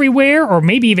everywhere, or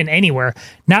maybe even anywhere,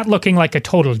 not looking like a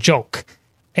total joke.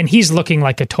 And he's looking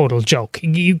like a total joke.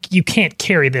 You can't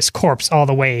carry this corpse all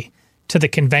the way to the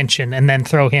convention and then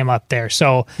throw him up there.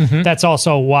 So that's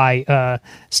also why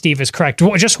Steve is correct.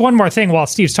 Just one more thing while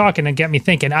Steve's talking and get me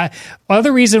thinking.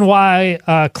 Other reason why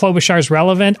Klobuchar is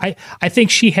relevant, I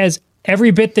think she has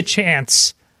every bit the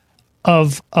chance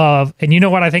of, and you know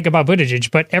what I think about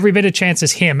Buttigieg, but every bit of chance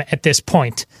is him at this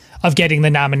point of getting the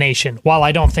nomination. While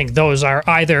I don't think those are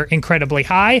either incredibly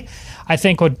high, I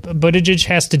think what Buttigieg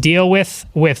has to deal with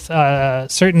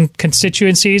certain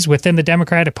constituencies within the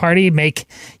Democratic Party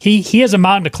he has a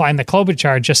mountain to climb that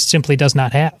Klobuchar just simply does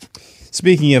not have.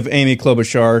 Speaking of Amy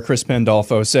Klobuchar, Chris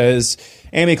Pandolfo says,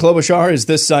 Amy Klobuchar is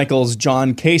this cycle's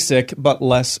John Kasich, but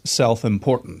less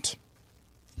self-important.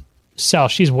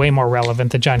 She's way more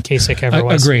relevant than John Kasich ever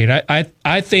was. Agreed.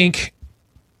 I think,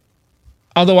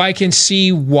 although I can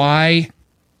see why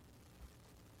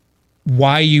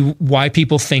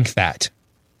people think that,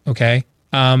 okay?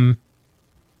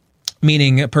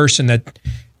 Meaning a person that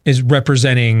is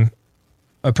representing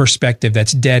a perspective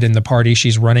that's dead in the party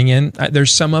she's running in.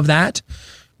 There's some of that,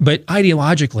 but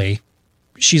ideologically,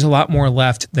 she's a lot more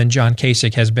left than John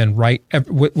Kasich has been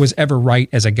was ever right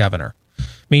as a governor.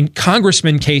 I mean,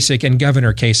 Congressman Kasich and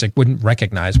Governor Kasich wouldn't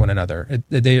recognize one another.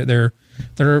 They're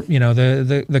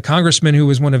the congressman who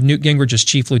was one of Newt Gingrich's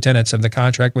chief lieutenants of the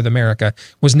contract with America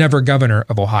was never governor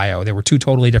of Ohio. They were two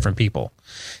totally different people.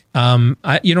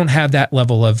 You don't have that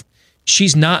level of.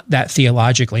 She's not that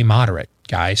theologically moderate,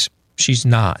 guys. She's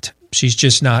not. She's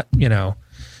just not.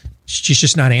 She's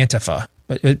just not Antifa.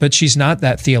 But she's not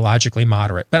that theologically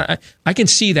moderate. But I can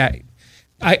see that.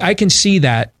 I can see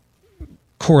that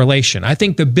correlation. I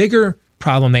think the bigger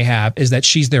problem they have is that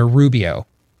she's their Rubio,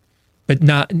 but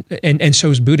not, and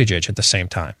so is Buttigieg at the same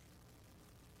time.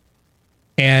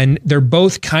 And they're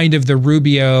both kind of the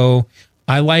Rubio.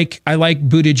 I like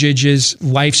Buttigieg's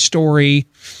life story.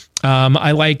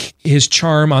 I like his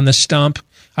charm on the stump.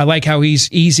 I like how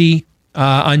he's easy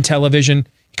on television.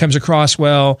 He comes across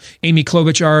well. Amy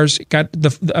Klobuchar's got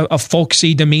a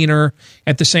folksy demeanor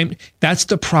at the same. That's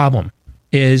the problem,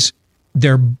 is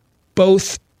they're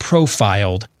both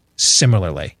profiled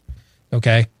similarly.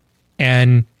 Okay.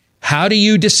 And how do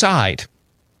you decide?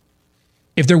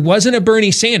 If there wasn't a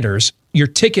Bernie Sanders, your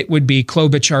ticket would be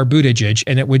Klobuchar Buttigieg,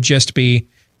 and it would just be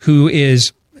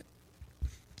who's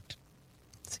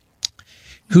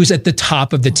at the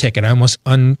top of the ticket. I almost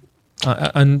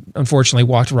unfortunately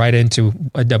walked right into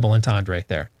a double entendre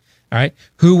there. All right.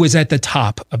 Who was at the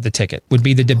top of the ticket would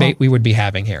be the debate we would be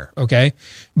having here. Okay.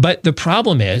 But the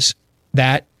problem is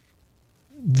that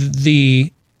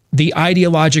the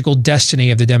ideological destiny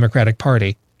of the Democratic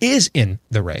Party is in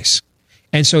the race.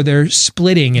 And so they're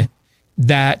splitting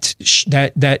that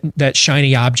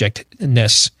shiny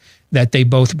objectness that they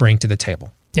both bring to the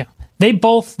table. Yeah. They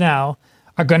both now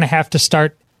are going to have to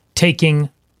start taking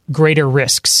greater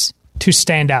risks to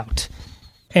stand out.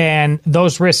 And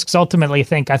those risks ultimately,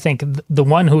 I think the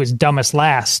one who is dumbest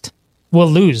last will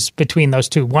lose between those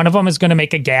two. One of them is going to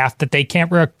make a gaffe that they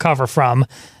can't recover from.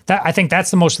 I think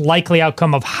that's the most likely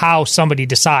outcome of how somebody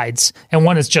decides. And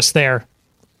one is just there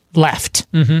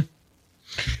left. Mm-hmm.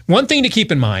 One thing to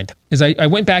keep in mind is I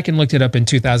went back and looked it up in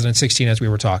 2016 as we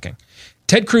were talking.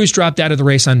 Ted Cruz dropped out of the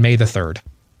race on May the 3rd.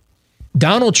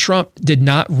 Donald Trump did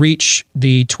not reach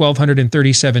the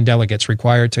 1,237 delegates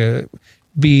required to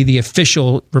be the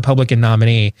official Republican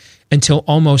nominee until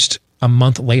almost a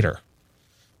month later,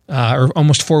 or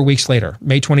almost 4 weeks later.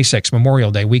 May 26th,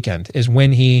 Memorial Day weekend, is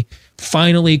when he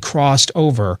finally crossed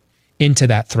over into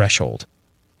that threshold.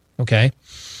 Okay?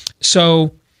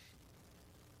 So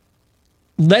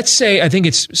let's say, I think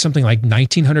it's something like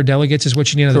 1,900 delegates is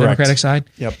what you need on the Democratic side.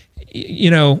 Yep.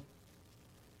 You know,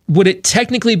 would it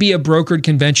technically be a brokered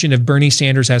convention if Bernie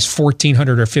Sanders has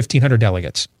 1,400 or 1,500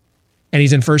 delegates and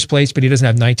he's in first place, but he doesn't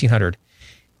have 1,900?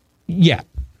 Yeah.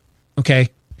 Okay.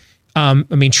 I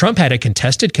mean, Trump had a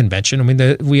contested convention. I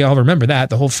mean, we all remember that,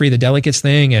 the whole free the delegates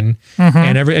thing. And you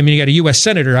got a U.S.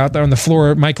 Senator out there on the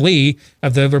floor, Mike Lee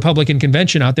of the Republican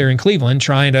convention out there in Cleveland,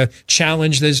 trying to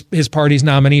challenge his party's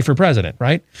nominee for president,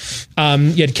 right?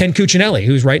 You had Ken Cuccinelli,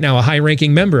 who's right now a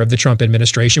high-ranking member of the Trump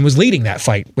administration, was leading that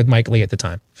fight with Mike Lee at the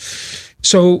time.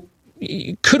 So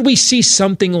could we see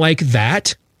something like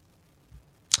that?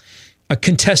 A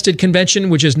contested convention,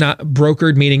 which is not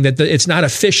brokered, meaning that it's not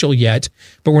official yet,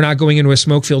 but we're not going into a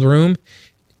smoke-filled room.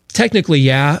 Technically,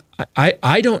 yeah.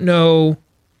 I don't know.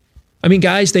 I mean,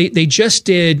 guys, they just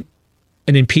did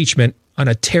an impeachment on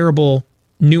a terrible,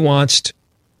 nuanced,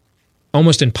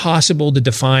 almost impossible to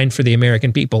define for the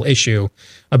American people issue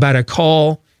about a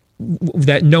call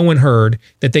that no one heard,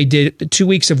 that they did 2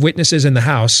 weeks of witnesses in the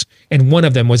House, and one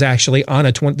of them was actually on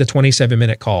the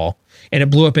 27-minute call, and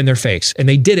it blew up in their face. And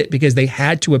they did it because they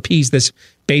had to appease this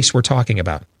base we're talking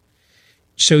about.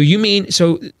 So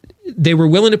they were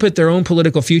willing to put their own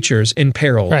political futures in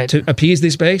peril to appease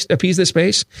this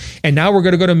base, and now we're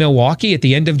going to go to Milwaukee at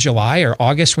the end of July or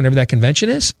August, whenever that convention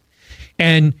is.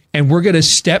 And we're going to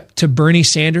step to Bernie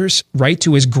Sanders right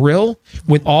to his grill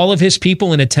with all of his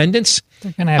people in attendance.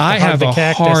 I have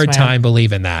a hard time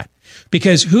believing that,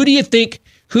 because who do you think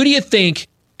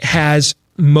has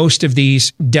most of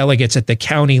these delegates at the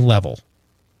county level?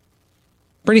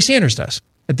 Bernie Sanders does.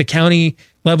 At the county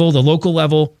level, the local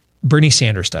level, Bernie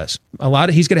Sanders does.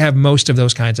 He's going to have most of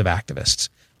those kinds of activists.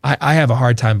 I have a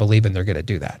hard time believing they're going to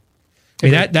do that. I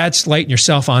mean, that's lighting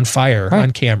yourself on fire on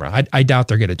camera. I doubt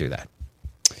they're going to do that.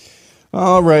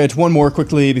 All right, one more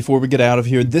quickly before we get out of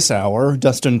here this hour.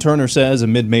 Dustin Turner says a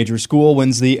mid-major school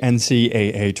wins the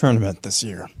NCAA tournament this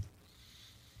year.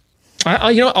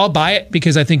 I'll buy it,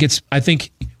 because I think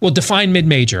define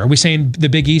mid-major. Are we saying the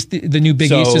Big East, the new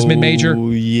Big East is mid-major?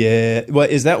 Yeah. Well,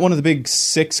 is that one of the big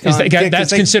six?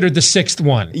 That's considered the sixth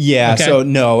one. Yeah. Okay. So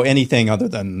no, anything other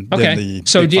than the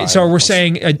so Big Five. So we're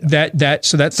saying that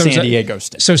throws San Diego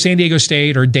State. So San Diego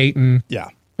State or Dayton,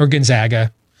 or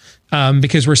Gonzaga,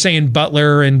 because we're saying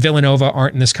Butler and Villanova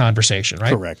aren't in this conversation,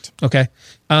 right? Correct. Okay.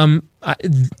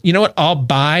 You know what? I'll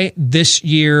buy this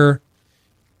year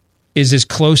is as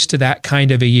close to that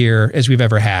kind of a year as we've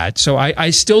ever had. So I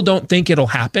still don't think it'll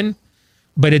happen,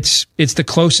 but it's the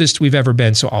closest we've ever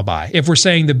been. So I'll buy. If we're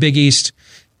saying the Big East,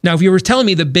 now if you were telling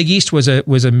me the Big East was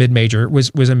a mid-major,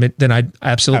 then I'd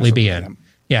absolutely be in.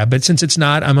 Yeah, but since it's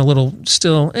not, I'm a little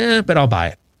still, but I'll buy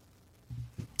it.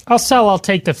 I'll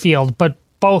take the field, but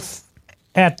both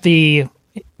at the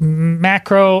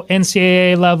macro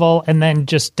NCAA level and then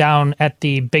just down at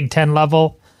the Big Ten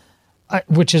level,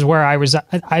 which is where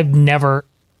I've never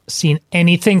seen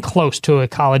anything close to a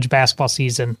college basketball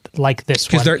season like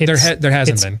this one. Because there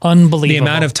hasn't been. Unbelievable. The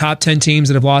amount of top 10 teams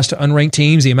that have lost to unranked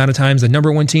teams, the amount of times the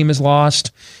number one team has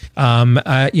lost. We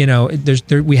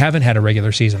haven't had a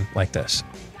regular season like this.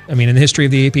 I mean, in the history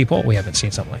of the AP poll, we haven't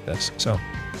seen something like this. So,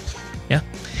 yeah.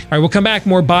 All right, we'll come back.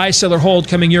 More buy, sell, or hold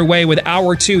coming your way with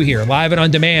Hour 2 here, live and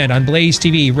on demand on Blaze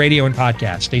TV, radio, and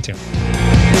podcast. Stay tuned.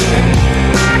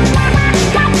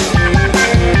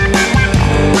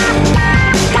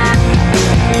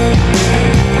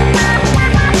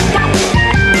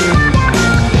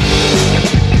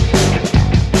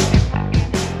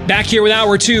 Back here with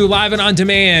Hour 2, live and on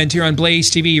demand here on Blaze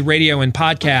TV, radio, and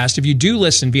podcast. If you do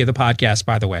listen via the podcast,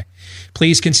 by the way,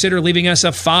 please consider leaving us a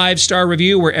 5-star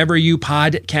review wherever you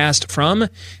podcast from.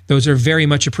 Those are very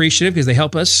much appreciative because they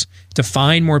help us to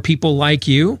find more people like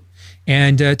you.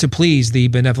 and to please the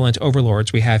benevolent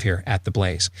overlords we have here at The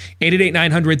Blaze.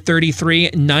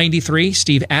 888-900-3393,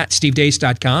 Steve at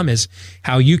stevedeace.com is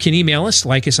how you can email us,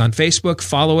 like us on Facebook,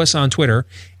 follow us on Twitter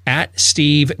at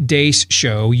Steve Deace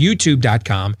Show,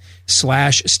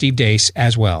 youtube.com/Steve Deace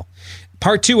as well.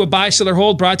 Part 2 of Buy, Sell, or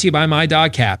Hold brought to you by my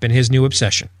dog Cap and his new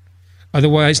obsession.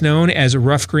 Otherwise known as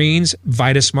Rough Greens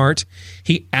VitaSmart.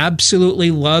 He absolutely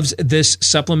loves this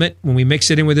supplement. When we mix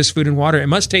it in with his food and water, it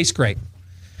must taste great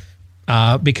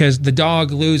because the dog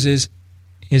loses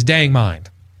his dang mind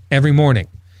every morning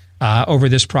over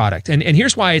this product. And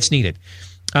here's why it's needed.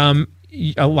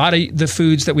 A lot of the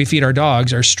foods that we feed our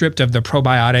dogs are stripped of the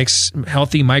probiotics,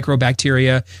 healthy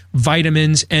microbacteria,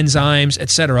 vitamins, enzymes,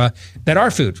 etc., that our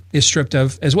food is stripped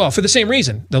of as well. For the same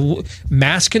reason, the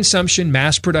mass consumption,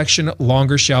 mass production,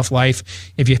 longer shelf life.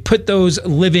 If you put those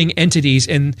living entities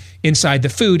inside the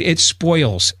food, it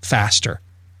spoils faster.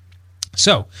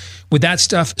 So, with that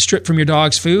stuff stripped from your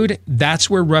dog's food, that's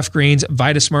where Rough Greens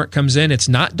VitaSmart comes in. It's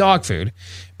not dog food,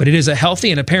 but it is a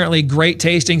healthy and apparently great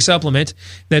tasting supplement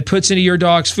that puts into your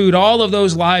dog's food all of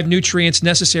those live nutrients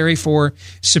necessary for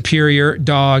superior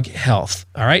dog health.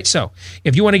 All right, so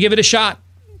if you want to give it a shot,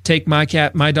 take my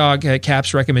dog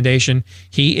Cap's recommendation.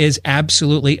 He is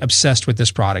absolutely obsessed with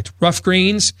this product.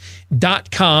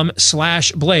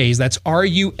 roughgreens.com/blaze. That's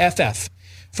RUFF.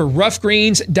 For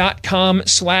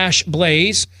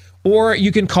roughgreens.com/blaze, or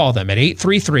you can call them at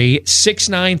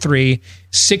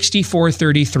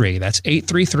 833-693-6433. That's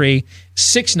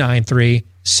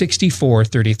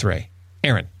 833-693-6433.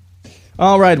 Aaron.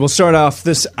 All right, we'll start off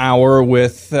this hour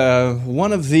with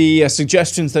one of the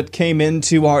suggestions that came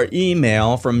into our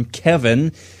email from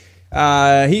Kevin.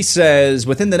 He says,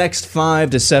 within the next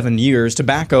 5 to 7 years,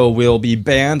 tobacco will be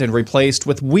banned and replaced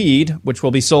with weed, which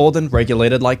will be sold and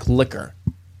regulated like liquor.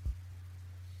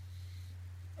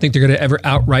 Think they're going to ever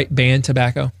outright ban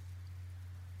tobacco?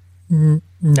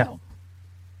 No.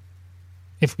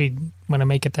 If we want to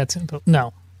make it that simple,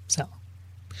 no. So,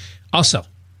 also,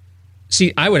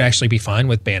 see, I would actually be fine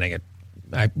with banning it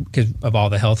because of all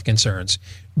the health concerns.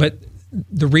 But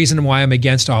the reason why I'm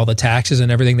against all the taxes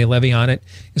and everything they levy on it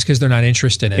is because they're not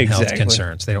interested in health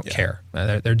concerns. They don't care.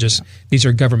 They're just, these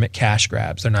are government cash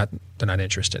grabs. They're not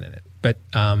interested in it. But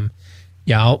I'll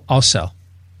sell.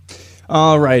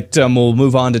 All right, we'll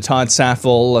move on to Todd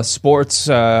Saffel, sports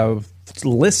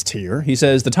list here. He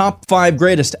says the top 5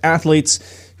 greatest athletes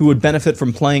who would benefit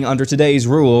from playing under today's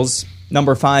rules.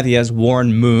 Number 5, he has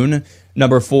Warren Moon.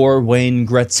 Number 4, Wayne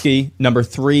Gretzky. Number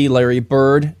 3, Larry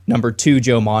Bird. Number 2,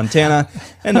 Joe Montana.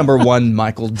 And number 1,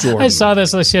 Michael Jordan. I saw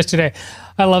this list yesterday.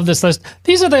 I love this list.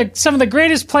 These are some of the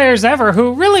greatest players ever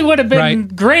who really would have been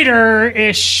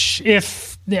greater-ish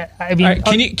if... Yeah, I mean, right,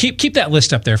 can you keep that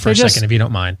list up there for a second, if you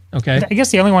don't mind? Okay. I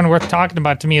guess the only one worth talking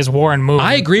about to me is Warren Moon.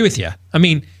 I agree with you. I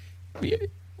mean,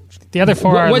 the other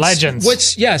 4 are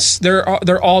legends. Yes,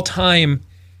 they're all-time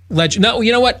legends. No,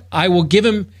 you know what? I'll give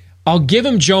him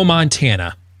Joe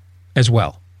Montana as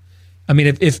well. I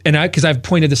mean, because I've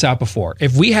pointed this out before.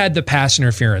 If we had the pass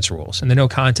interference rules and the no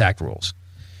contact rules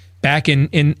back in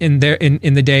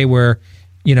the day where,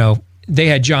 you know, they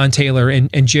had John Taylor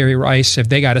and Jerry Rice. If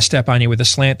they got a step on you with a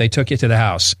slant, they took you to the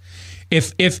house.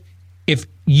 If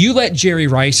you let Jerry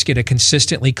Rice get a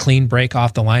consistently clean break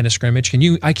off the line of scrimmage,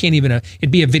 I can't even,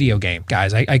 it'd be a video game,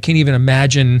 guys. I can't even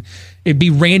imagine. It'd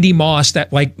be Randy Moss that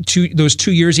those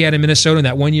 2 years he had in Minnesota and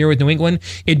that 1 year with New England.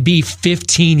 It'd be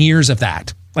 15 years of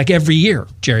that. Like every year,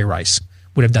 Jerry Rice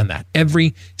would have done that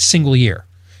every single year.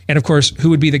 And of course,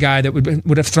 who would be the guy that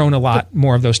would have thrown a lot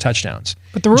more of those touchdowns?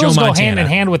 But the rules go hand in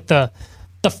hand with the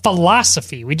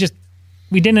philosophy. We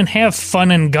didn't have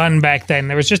fun and gun back then.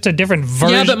 There was just a different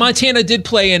version. Yeah, but Montana did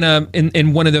play in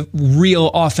one of the real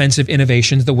offensive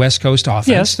innovations, the West Coast offense.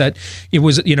 Yes. That it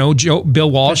was,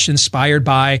 Bill Walsh inspired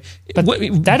by. But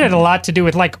that had a lot to do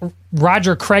with like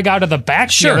Roger Craig out of the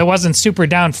backfield. Sure. It wasn't super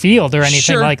downfield or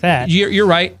anything like that. You're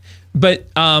right, but.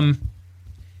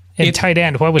 Tight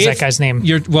end, what was that guy's name?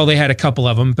 Well, they had a couple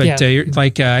of them, but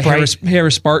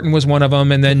Harris Barton was one of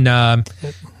them, and then Tom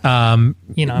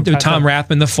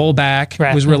Rathman, the fullback,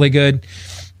 was really good.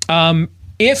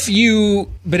 If you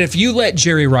let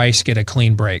Jerry Rice get a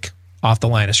clean break off the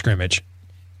line of scrimmage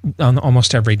on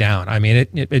almost every down, I mean,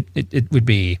 it would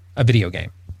be a video game,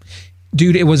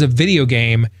 dude. It was a video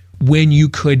game when you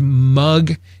could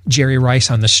mug Jerry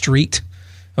Rice on the street,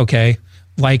 okay,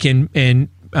 like in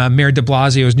Mayor de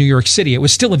Blasio's New York City. It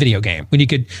was still a video game when you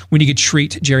could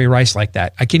treat Jerry Rice like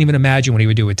that. I can't even imagine what he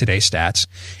would do with today's stats.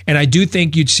 And I do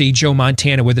think you'd see Joe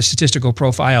Montana with a statistical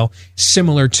profile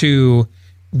similar to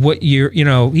what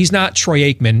he's not Troy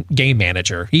Aikman, game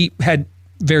manager. He had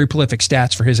very prolific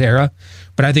stats for his era,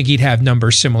 but I think he'd have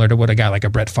numbers similar to what a guy like a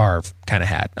Brett Favre kind of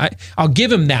had. I'll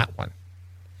give him that one.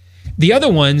 The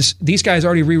other ones, these guys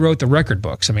already rewrote the record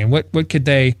books. I mean, what could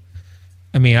they?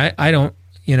 I mean, I don't.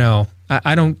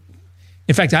 I don't.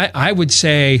 In fact, I would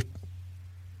say.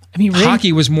 I mean,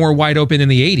 hockey was more wide open in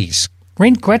the 80s.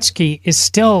 Wayne Gretzky is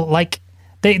still like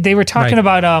they were talking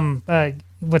about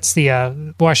what's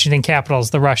the Washington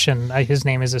Capitals, the Russian, his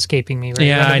name is escaping me right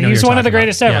now. Yeah, he's one of the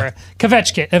greatest ever. Yeah.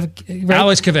 Ovechkin.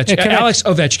 Alex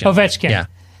Ovechkin. Yeah.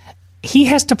 He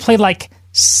has to play like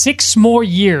 6 more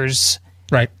years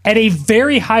at a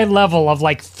very high level of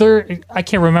like I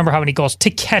can't remember how many goals to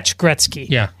catch Gretzky.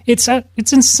 Yeah. It's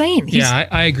insane.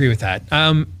 I agree with that.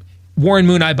 Warren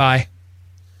Moon I buy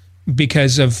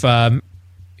because of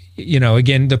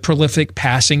again, the prolific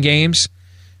passing games,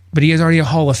 but he is already a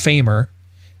Hall of Famer.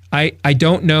 I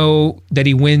don't know that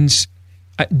he wins.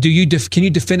 Can you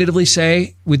definitively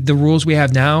say with the rules we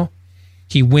have now,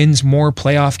 he wins more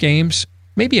playoff games?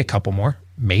 Maybe a couple more.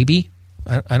 Maybe.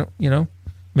 I don't,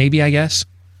 maybe, I guess.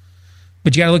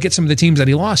 But you got to look at some of the teams that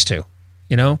he lost to,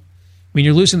 I mean,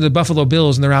 you're losing to the Buffalo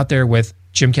Bills and they're out there with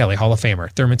Jim Kelly, Hall of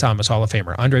Famer, Thurman Thomas, Hall of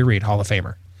Famer, Andre Reed, Hall of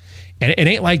Famer. And it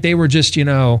ain't like they were just,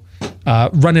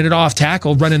 running it off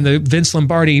tackle, running the Vince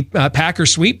Lombardi Packer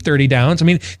sweep 30 downs. I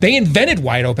mean, they invented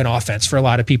wide open offense for a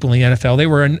lot of people in the NFL. They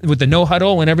were with the no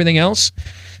huddle and everything else.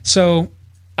 So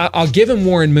I'll give him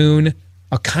Warren Moon.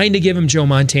 I'll kind of give him Joe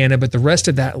Montana, but the rest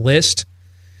of that list,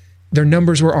 their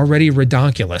numbers were already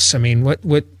redonkulous. I mean,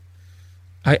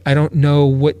 I don't know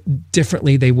what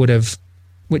differently they would have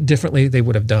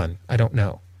done. I don't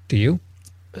know. Do you?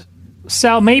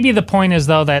 Sal, maybe the point is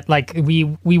though that like we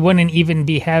wouldn't even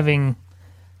be having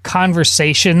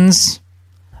conversations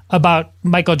about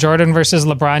Michael Jordan versus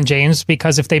LeBron James,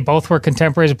 because if they both were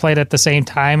contemporaries and played at the same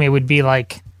time, it would be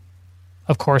like,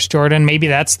 of course, Jordan. Maybe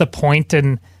that's the point. But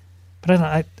I don't know.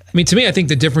 I mean, to me, I think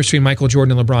the difference between Michael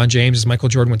Jordan and LeBron James is Michael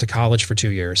Jordan went to college for 2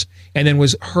 years and then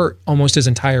was hurt almost his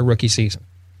entire rookie season.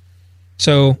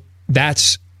 So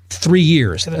that's 3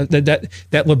 years that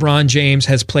LeBron James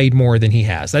has played more than he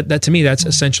has. That to me, that's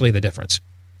essentially the difference.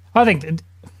 I think,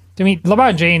 to me,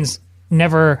 LeBron James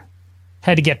never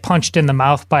had to get punched in the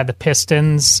mouth by the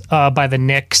Pistons, by the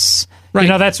Knicks. Right.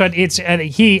 That's what it's.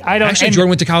 Jordan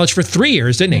went to college for 3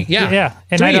 years, didn't he? Yeah.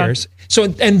 And 3 years. So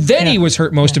then he was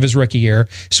hurt most of his rookie year.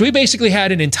 So he basically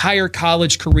had an entire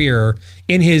college career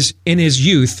in his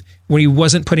youth when he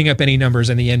wasn't putting up any numbers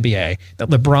in the NBA that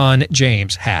LeBron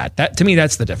James had. That to me,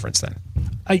 that's the difference then.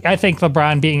 I think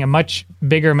LeBron being a much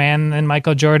bigger man than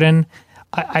Michael Jordan,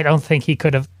 I don't think he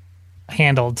could have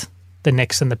handled the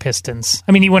Knicks and the Pistons.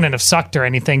 I mean, he wouldn't have sucked or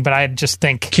anything, but I just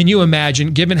think... Can you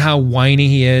imagine, given how whiny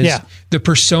he is, the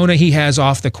persona he has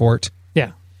off the court?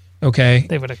 Yeah. Okay?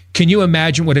 They would have. Can you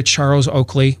imagine what a Charles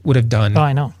Oakley would have done? Oh,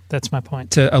 I know. That's my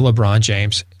point. To a LeBron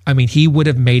James. I mean, he would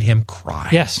have made him cry.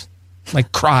 Yes.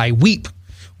 Like cry, weep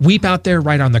out there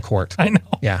right on the court. I know.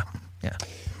 Yeah.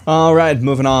 All right,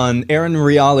 moving on. Aaron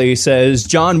Reale says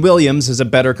John Williams is a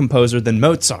better composer than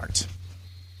Mozart.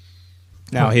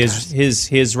 Now,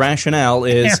 his rationale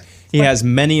is he has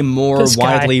many more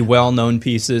widely well-known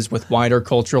pieces with wider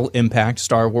cultural impact: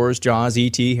 Star Wars, Jaws,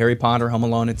 E.T., Harry Potter, Home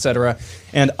Alone, etc.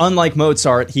 And unlike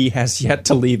Mozart, he has yet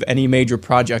to leave any major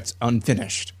projects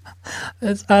unfinished.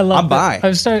 I love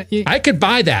that. I could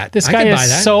buy that. This guy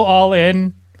is so all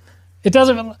in. It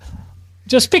doesn't...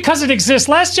 Just because it exists.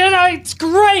 Last Jedi, it's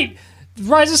great.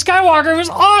 Rise of Skywalker was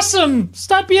awesome.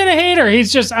 Stop being a hater.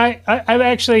 He's just...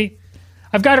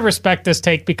 I've got to respect this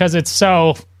take because it's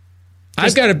so...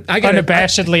 I got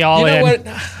unabashedly all in. You know what?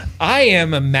 I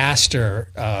am a master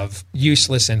of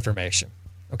useless information.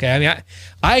 Okay? I mean,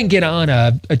 I can get on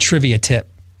a trivia tip.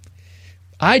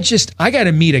 I got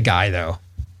to meet a guy, though,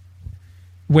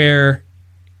 where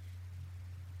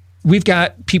we've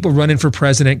got people running for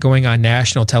president going on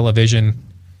national television.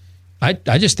 I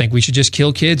just think we should just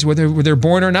kill kids whether they're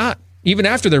born or not. Even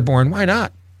after they're born, why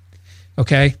not?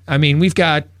 Okay? I mean, we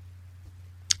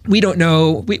don't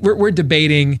know. We're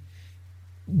debating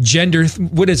gender.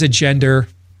 What is a gender?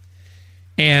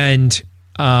 And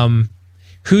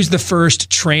who's the first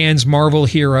trans Marvel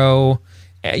hero?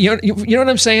 You know what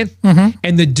I'm saying? Mm-hmm.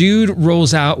 And the dude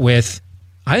rolls out with,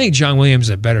 I think John Williams is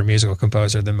a better musical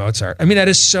composer than Mozart. I mean, that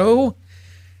is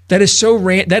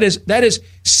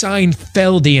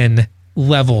Seinfeldian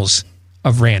levels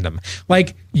of random.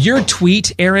 Like your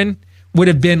tweet, Aaron, would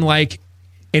have been like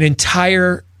an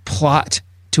entire plot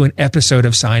to an episode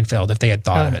of Seinfeld if they had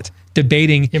thought of it.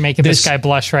 Debating. You're making this guy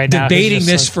blush right now. Debating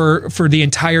this for the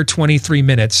entire 23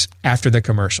 minutes after the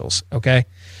commercials. Okay.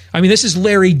 I mean, this is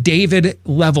Larry David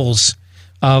levels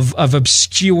of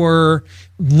obscure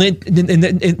lint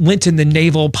in the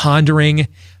navel pondering.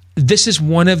 This is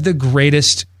one of the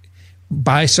greatest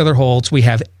buy-seller holds we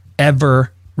have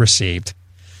ever received.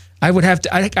 I got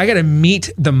to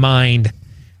meet the mind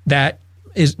that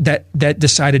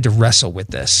decided to wrestle with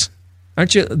this.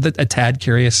 Aren't you a tad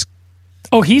curious?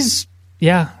 Oh, he's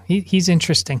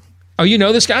interesting. Oh, you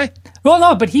know this guy? Well,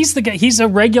 no, but he's the guy. He's a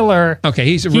regular. Okay,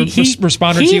 he's a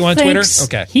responder to you on Twitter?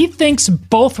 Okay. He thinks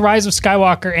both Rise of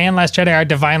Skywalker and Last Jedi are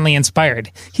divinely inspired.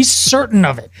 He's certain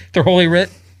of it. They're Holy Writ?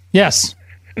 Yes.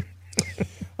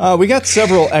 We got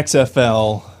several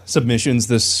XFL submissions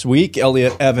this week.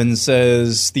 Elliot Evans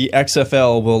says the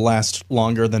XFL will last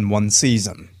longer than one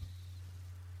season.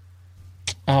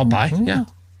 I'll buy. Yeah.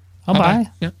 I'll buy.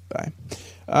 Yeah. Bye.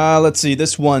 Let's see.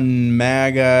 This one,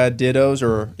 MAGA Dittos,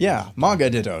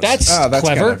 MAGA Dittos. That's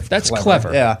clever. That's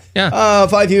clever. Yeah.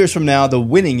 5 years from now, the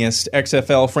winningest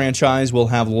XFL franchise will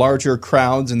have larger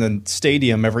crowds in the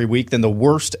stadium every week than the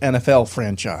worst NFL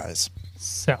franchise.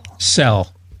 Sell.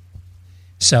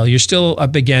 You're still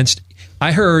up against.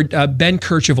 I heard Ben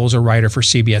Kercheval's a writer for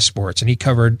CBS Sports, and he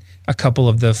covered a couple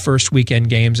of the first weekend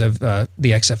games of the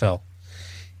XFL.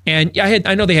 And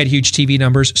I know they had huge TV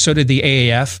numbers. So did the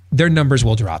AAF. Their numbers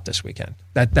will drop this weekend.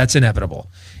 That's inevitable.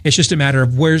 It's just a matter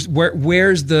of where's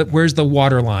the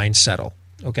water line settle.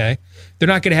 Okay, they're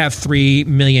not going to have 3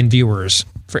 million viewers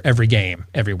for every game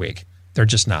every week. They're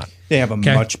just not. They have a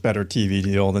much better TV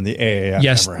deal than the AAF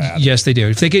ever had. Yes, they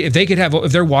do.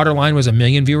 If their water line was 1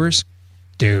 million viewers,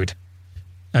 dude.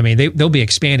 I mean, they'll be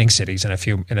expanding cities in a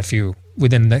few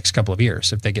within the next couple of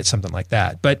years if they get something like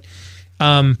that. But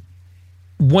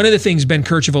one of the things Ben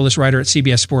Kercheval, this writer at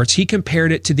CBS Sports, he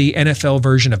compared it to the NFL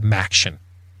version of Maction.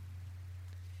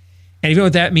 And you know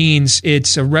what that means?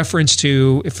 It's a reference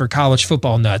to, for college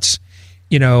football nuts,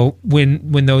 you know,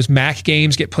 when those MAC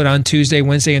games get put on Tuesday,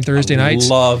 Wednesday, and Thursday nights.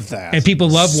 Love that. And people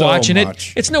love so watching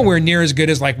much. it. It's nowhere near as good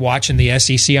as like watching the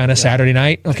SEC on a Saturday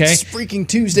night, okay? It's freaking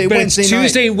Tuesday,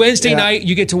 Wednesday night,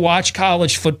 you get to watch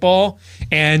college football.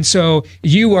 And so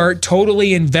you are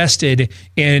totally invested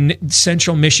in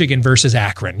Central Michigan versus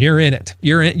Akron. You're in it.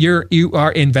 You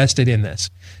are invested in this,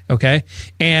 okay?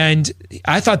 And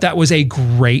I thought that was a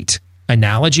great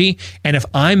analogy. And if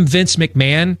I'm Vince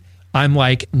McMahon, I'm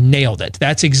like, nailed it.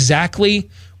 That's exactly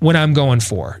what I'm going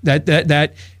for.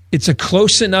 That it's a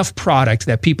close enough product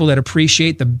that people that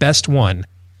appreciate the best one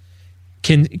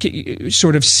can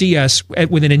sort of see us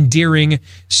with an endearing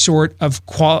sort of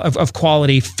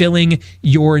quality, filling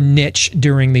your niche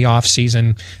during the off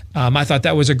season. I thought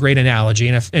that was a great analogy,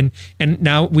 and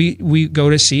now we go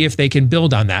to see if they can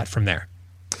build on that from there.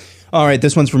 All right,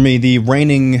 this one's for me. The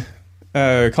reigning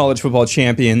college football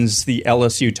champions, the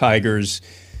LSU Tigers,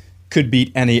 could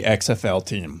beat any XFL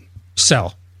team.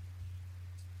 Sell.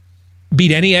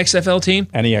 Beat any XFL team?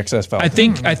 Any XFL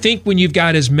team. I think when you've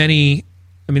got as many,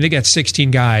 I mean, they got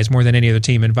 16 guys, more than any other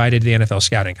team, invited to the NFL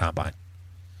Scouting Combine.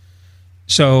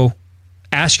 So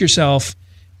ask yourself,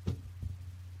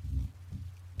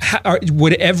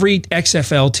 would every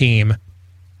XFL team,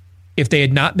 if they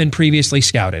had not been previously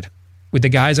scouted, with the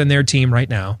guys on their team right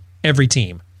now, every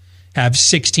team, have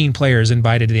 16 players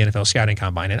invited to the NFL Scouting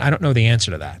Combine? And I don't know the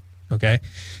answer to that. Okay,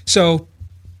 so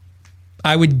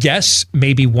I would guess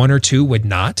maybe one or two would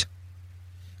not.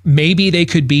 Maybe they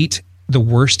could beat the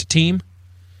worst team,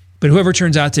 but whoever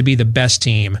turns out to be the best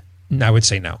team, I would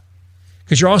say no.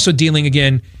 Because you're also dealing,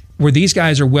 again, where these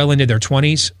guys are well into their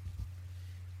 20s,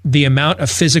 the amount of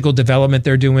physical development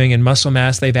they're doing and muscle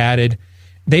mass they've added,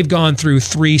 they've gone through 2 or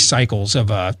 3 cycles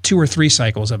of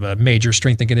a major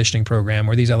strength and conditioning program,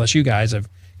 where these LSU guys have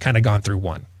kind of gone through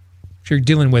one. So you're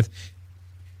dealing with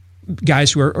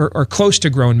guys who are close to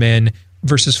grown men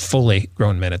versus fully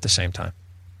grown men at the same time.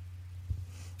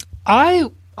 I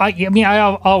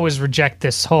always reject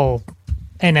this whole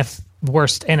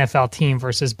worst NFL team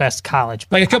versus best college.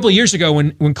 Like a couple of years ago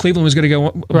when Cleveland was going to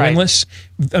go winless,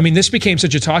 I mean, this became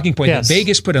such a talking point that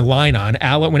Vegas put a line on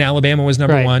when Alabama was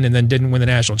number one and then didn't win the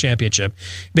national championship.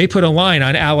 They put a line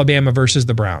on Alabama versus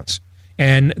the Browns.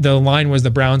 And the line was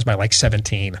the Browns by like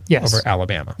 17 over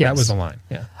Alabama. That was the line.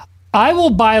 Yeah. I will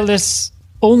buy this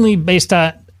only based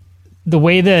on the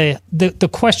way the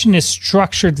question is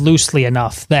structured loosely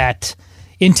enough that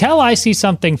until I see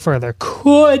something further,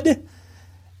 could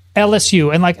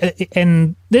LSU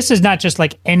and this is not just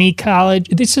like any college.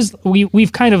 This is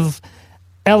we've kind of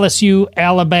LSU,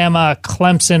 Alabama,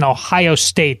 Clemson, Ohio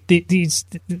State.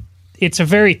 It's a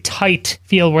very tight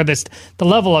field where the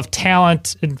level of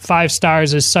talent and 5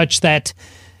 stars is such that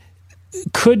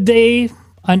could they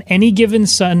on any given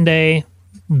Sunday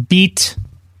beat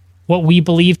what we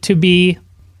believe to be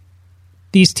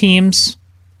these teams?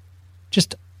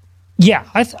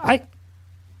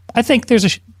 I think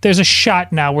there's a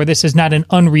shot now where this is not an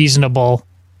unreasonable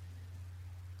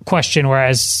question,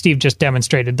 whereas Steve just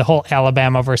demonstrated the whole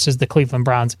Alabama versus the Cleveland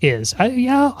Browns is.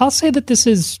 I'll say that this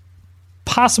is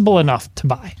possible enough to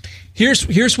buy.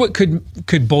 Here's what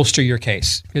could bolster your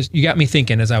case, because you got me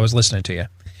thinking as I was listening to you.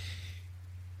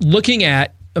 Looking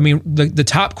at, the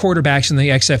top quarterbacks in the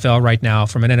XFL right now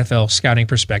from an NFL scouting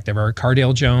perspective are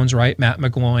Cardale Jones, right? Matt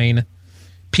McGloin,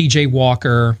 P.J.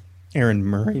 Walker, Aaron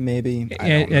Murray, maybe,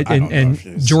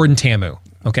 and Jordan Ta'amu.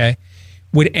 Okay,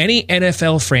 would any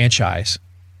NFL franchise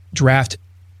draft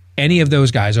any of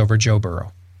those guys over Joe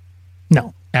Burrow?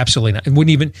 No, absolutely not.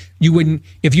 You wouldn't.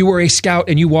 If you were a scout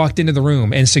and you walked into the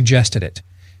room and suggested it,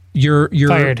 you're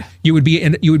fired. You would be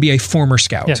a former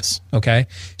scout. Yes. Okay.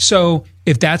 So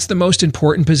if that's the most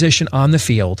important position on the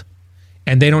field,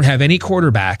 and they don't have any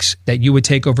quarterbacks that you would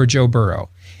take over Joe Burrow,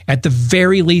 at the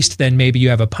very least, then maybe you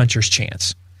have a puncher's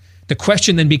chance. The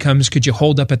question then becomes, could you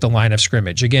hold up at the line of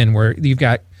scrimmage again, where you've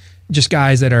got just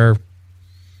guys that are,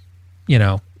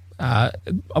 a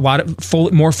lot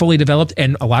of more fully developed,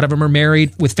 and a lot of them are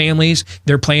married with families.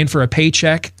 They're playing for a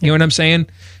paycheck. You know what I'm saying?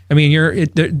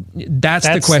 That's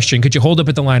the question. Could you hold up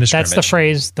at the line of scrimmage? That's the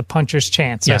phrase, the puncher's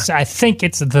chance. Yeah. Yes, I think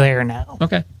it's there now.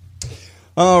 Okay.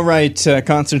 All right.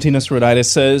 Konstantinos Roditis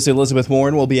says Elizabeth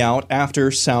Warren will be out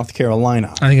after South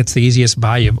Carolina. I think it's the easiest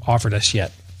buy you've offered us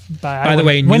yet. By the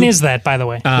way, when is that, by the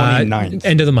way? 29th.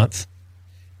 End of the month.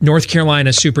 North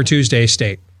Carolina Super Tuesday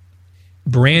State.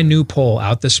 Brand new poll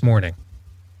out this morning.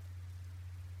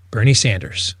 Bernie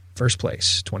Sanders, first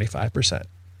place, 25%.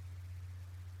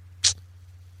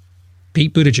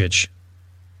 Pete Buttigieg,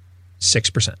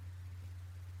 6%.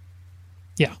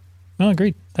 Yeah, no,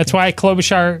 agreed. That's why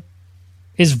Klobuchar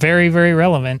is very, very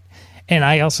relevant. And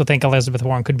I also think Elizabeth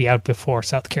Warren could be out before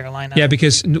South Carolina. Yeah,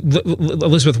 because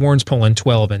Elizabeth Warren's polling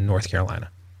 12 in North Carolina.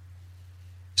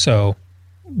 So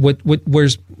where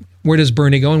does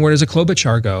Bernie go and where does a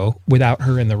Klobuchar go without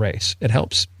her in the race? It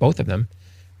helps both of them,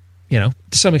 to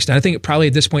some extent. I think it probably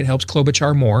at this point helps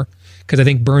Klobuchar more, because I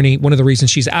think Bernie, one of the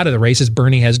reasons she's out of the race is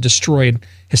Bernie has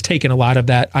taken a lot of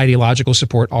that ideological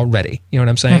support already. You know what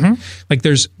I'm saying? Mm-hmm. Like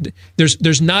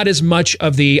there's not as much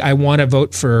of the I want to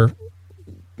vote for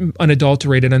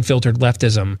unadulterated, unfiltered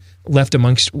leftism left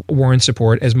amongst Warren's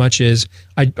support as much as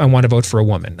I want to vote for a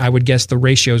woman. I would guess the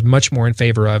ratio is much more in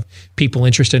favor of people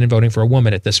interested in voting for a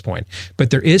woman at this point.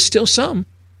 But there is still some.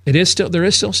 There is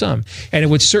still some. And it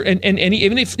would and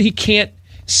even if he can't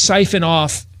siphon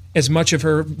off as much of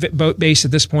her vote base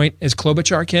at this point as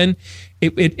Klobuchar can,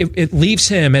 it leaves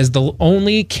him as the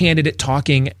only candidate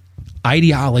talking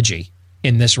ideology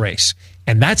in this race.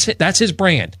 And that's his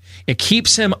brand. It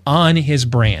keeps him on his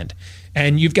brand.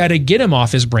 And you've got to get him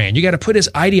off his brand. You got to put his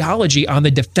ideology on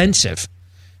the defensive.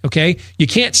 Okay? You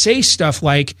can't say stuff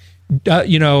like, Chuck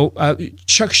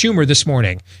Schumer this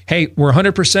morning, hey, we're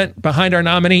 100% behind our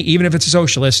nominee, even if it's a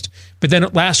socialist. But then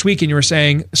last weekend you were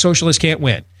saying socialists can't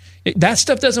win. That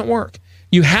stuff doesn't work.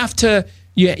 You have to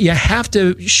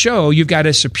show you've got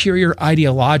a superior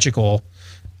ideological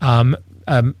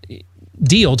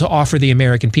deal to offer the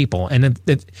American people. And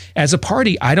as a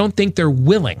party, I don't think they're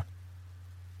willing,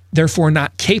 therefore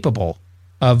not capable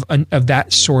of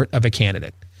that sort of a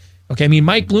candidate. Okay, I mean,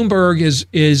 Mike Bloomberg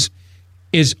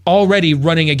is already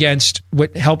running against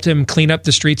what helped him clean up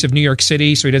the streets of New York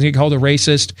City so he doesn't get called a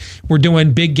racist. We're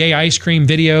doing big gay ice cream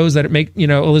videos that make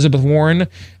Elizabeth Warren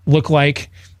look like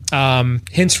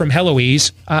hints from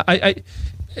Heloise.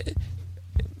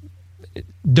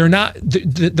 They're not.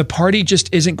 The party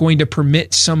just isn't going to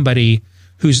permit somebody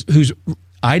who's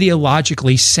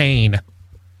ideologically sane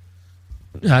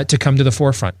to come to the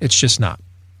forefront. It's just not.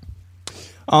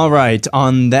 All right.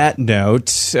 On that note,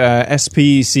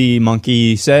 SPC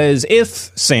Monkey says if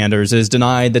Sanders is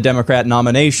denied the Democrat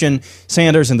nomination,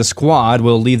 Sanders and the squad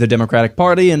will leave the Democratic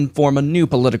Party and form a new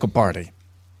political party.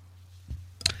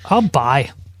 I'll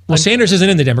buy. Well, Sanders isn't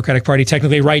in the Democratic Party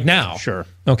technically right now. Sure.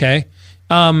 Okay.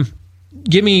 Tell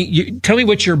me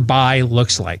what your buy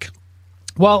looks like.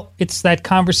 Well, it's that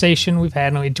conversation we've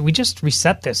had. We just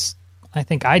reset this. I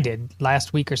think I did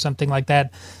last week or something like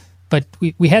that. But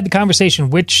we had the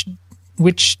conversation which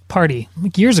party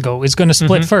years ago is going to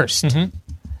split first. Mm-hmm.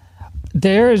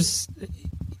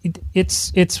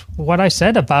 It's what I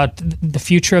said about the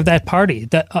future of that party.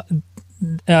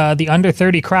 The under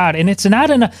 30 crowd, and it's not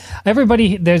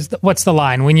everybody. What's the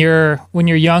line when you're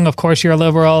young? Of course, you're a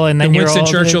liberal, and then the you're Winston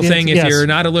Churchill thing. If you're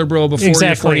not a liberal before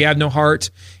you're 40, you have no heart,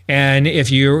 and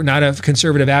if you're not a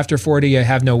conservative after 40, you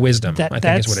have no wisdom. I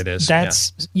think is what it is.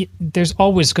 There's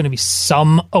always going to be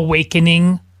some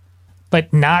awakening,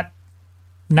 but not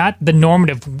not the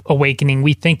normative awakening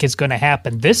we think is going to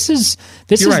happen. This is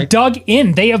right. dug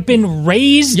in. They have been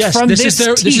raised from this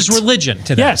this is religion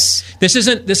to them. Yes. This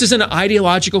isn't an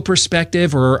ideological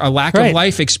perspective or a lack of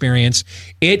life experience.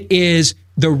 It is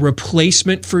the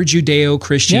replacement for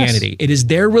Judeo-Christianity. Yes. It is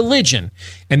their religion,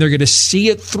 and they're going to see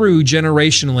it through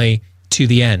generationally to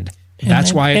the end.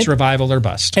 That's why it's revival or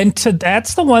bust. And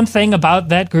that's the one thing about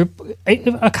that group,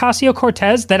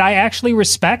 Ocasio-Cortez, that I actually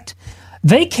respect.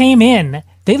 They came in,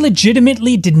 they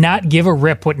legitimately did not give a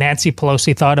rip what Nancy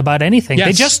Pelosi thought about anything. Yes.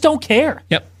 They just don't care.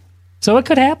 Yep. So it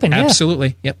could happen.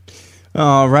 Absolutely. Yep.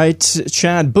 All right.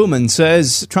 Chad Booman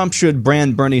says Trump should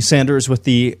brand Bernie Sanders with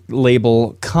the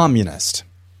label communist.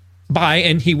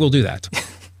 And he will do that.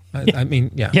 I mean,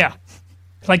 yeah. Yeah.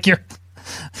 Like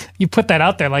you put that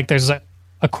out there like there's a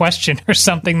question or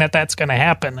something that's going to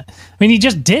happen. I mean, he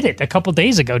just did it a couple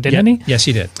days ago, didn't he? Yes,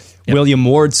 he did. Yep. William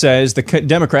Ward says the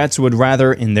Democrats would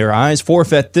rather, in their eyes,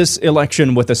 forfeit this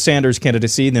election with a Sanders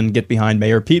candidacy than get behind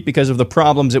Mayor Pete because of the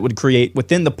problems it would create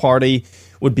within the party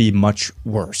would be much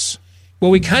worse. Well,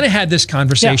 we kind of had this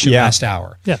conversation last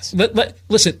hour. Yes.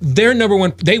 Listen, their number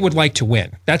one, they would like to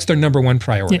win. That's their number one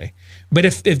priority. Yeah. But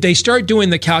if they start doing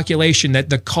the calculation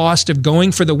that the cost of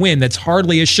going for the win that's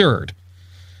hardly assured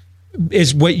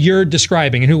is what you're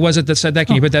describing, and who was it that said that?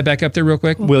 Can you put that back up there real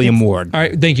quick? William Ward. All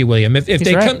right, thank you, William. If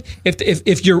they come,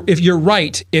 if you're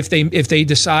right, if they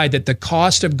decide that the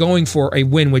cost of going for a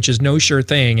win, which is no sure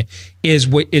thing, is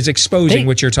what is exposing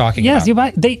what you're talking about.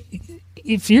 Yes,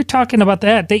 if you're talking about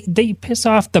that, they piss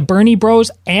off the Bernie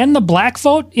bros and the black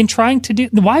vote in trying to do.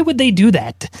 Why would they do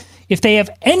that? If they have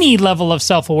any level of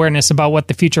self-awareness about what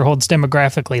the future holds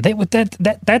demographically,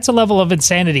 that's a level of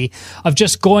insanity of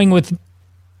just going with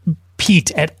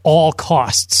Pete at all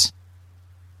costs.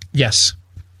 Yes.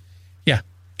 Yeah.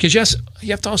 Because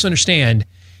you have to also understand,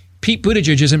 Pete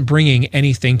Buttigieg isn't bringing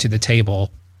anything to the table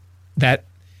that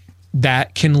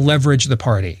can leverage the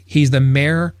party. He's the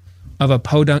mayor of a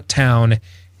podunk town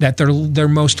that their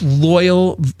most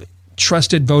loyal,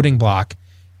 trusted voting bloc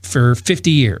for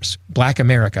 50 years, Black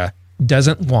America,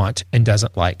 doesn't want and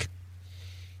doesn't like.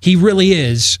 He really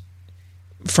is,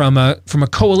 from a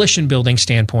coalition building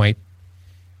standpoint,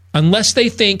 unless they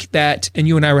think that, and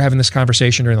you and I were having this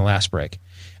conversation during the last break,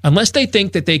 unless they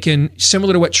think that they can,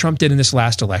 similar to what Trump did in this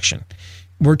last election,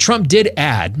 where Trump did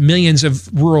add millions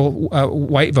of rural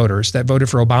white voters that voted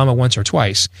for Obama once or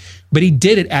twice, but he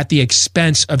did it at the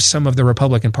expense of some of the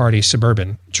Republican Party's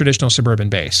traditional suburban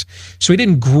base. So he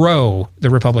didn't grow the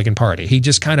Republican Party. He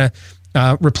just kind of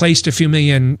replaced a few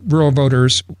million rural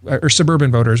voters or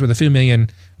suburban voters with a few million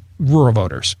rural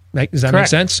voters. Right? Does that make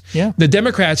sense? Yeah. The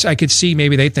Democrats, I could see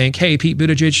maybe they think, hey, Pete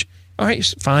Buttigieg, all right,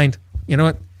 fine. You know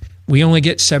what? We only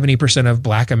get 70% of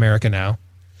Black America now.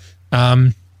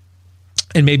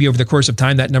 And maybe over the course of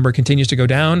time, that number continues to go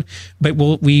down, but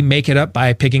we make it up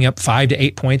by picking up 5 to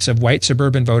 8 points of white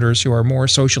suburban voters who are more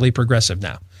socially progressive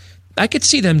now. I could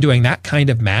see them doing that kind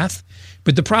of math,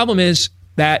 but the problem is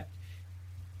that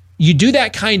you do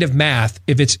that kind of math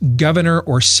if it's Governor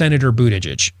or Senator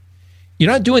Buttigieg.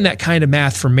 You're not doing that kind of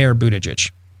math for Mayor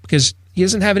Buttigieg because he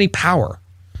doesn't have any power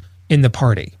in the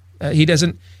party. He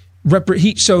doesn't.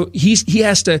 He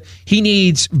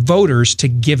needs voters to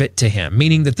give it to him,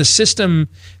 meaning that the system,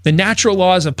 the natural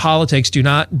laws of politics do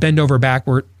not bend over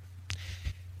backward.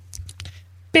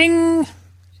 Bing.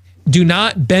 Do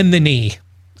not bend the knee.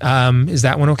 Is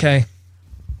that one okay?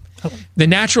 Oh. The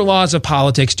natural laws of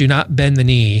politics do not bend the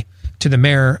knee to the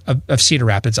mayor of Cedar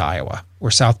Rapids, Iowa,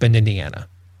 or South Bend, Indiana.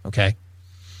 Okay?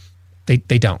 They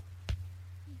don't.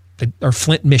 Or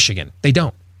Flint, Michigan. They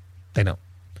don't.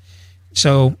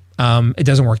 So it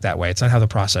doesn't work that way. It's not how the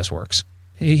process works.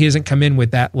 He doesn't come in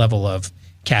with that level of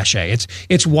cachet.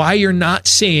 It's why you're not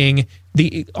seeing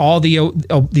all the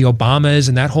Obamas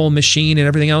and that whole machine and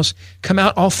everything else come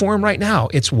out all for him right now.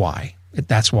 It's why.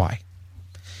 That's why.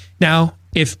 Now,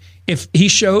 if he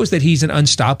shows that he's an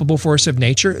unstoppable force of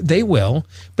nature, they will.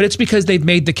 But it's because they've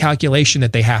made the calculation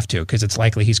that they have to, because it's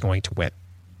likely he's going to win.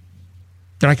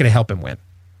 They're not going to help him win.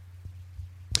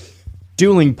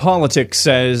 Dueling Politics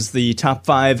says the top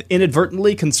 5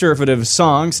 inadvertently conservative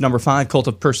songs. Number 5, Cult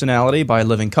of Personality by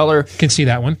Living Colour. Can see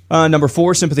that one. Number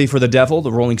 4, Sympathy for the Devil,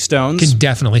 the Rolling Stones. Can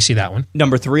definitely see that one.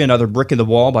 Number 3, Another Brick in the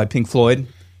Wall by Pink Floyd.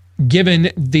 Given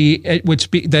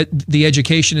the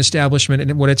education establishment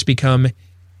and what it's become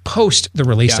post the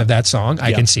release of that song,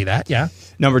 I can see that, yeah.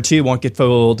 Number 2, Won't Get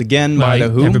Fooled Again by The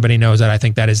Who. Everybody knows that. I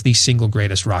think that is the single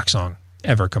greatest rock song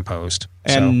ever composed.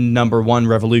 And number 1,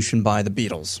 Revolution by the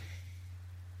Beatles.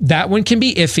 That one can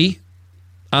be iffy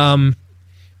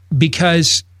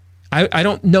because I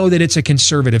don't know that it's a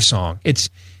conservative song. It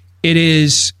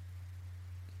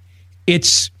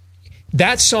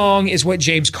that song is what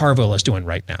James Carville is doing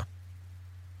right now.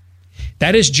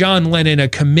 That is John Lennon, a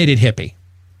committed hippie.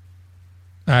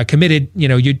 Committed,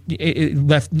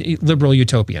 left liberal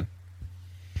utopian.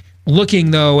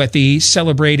 Looking though at the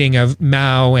celebrating of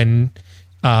Mao and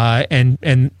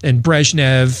Brezhnev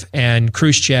and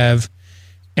Khrushchev,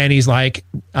 and he's like,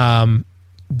 that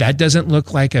doesn't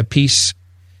look like a peace.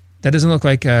 That doesn't look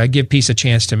like give peace a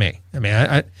chance to me. I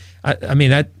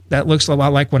mean, that looks a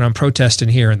lot like when I'm protesting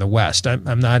here in the West.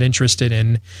 I'm not interested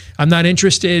in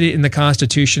the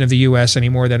Constitution of the U.S. any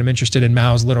more than I'm interested in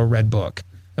Mao's Little Red Book.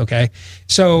 Okay,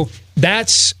 so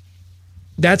that's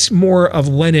more of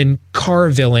Lennon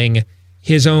Carvilling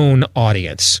his own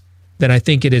audience than I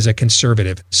think it is a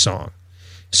conservative song.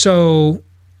 So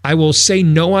I will say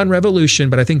no on Revolution,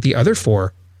 but I think the other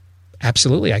four,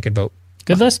 absolutely, I could vote.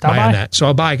 Good list. I'll buy on that. So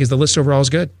I'll buy because the list overall is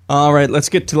good. All right, let's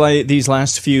get to these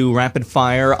last few rapid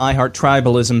fire. I Heart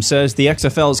Tribalism says the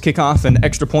XFL's kickoff and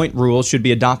extra point rules should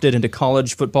be adopted into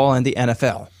college football and the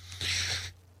NFL.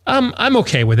 I'm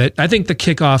okay with it. I think the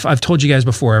kickoff, I've told you guys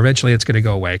before, eventually it's going to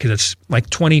go away because it's like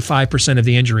 25% of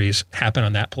the injuries happen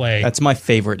on that play. That's my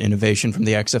favorite innovation from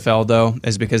the XFL, though,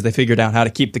 is because they figured out how to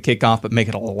keep the kickoff but make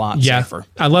it a lot safer.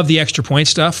 I love the extra point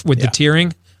stuff with the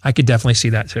tiering. I could definitely see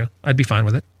that too. I'd be fine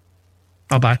with it.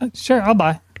 I'll buy. Sure, I'll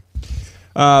buy.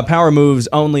 Power Moves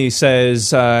only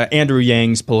says Andrew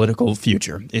Yang's political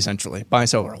future, essentially. Buy,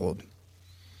 sell, or hold.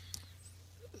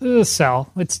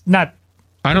 Sell. It's not.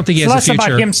 I don't think he has a less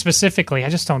future. About him specifically. I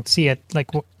just don't see it. Like,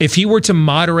 if he were to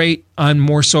moderate on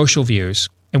more social views,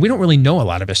 and we don't really know a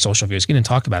lot of his social views, he didn't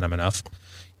talk about them enough.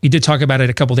 He did talk about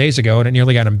it a couple days ago, and it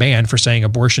nearly got him banned for saying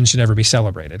abortion should never be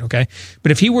celebrated. Okay,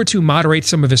 but if he were to moderate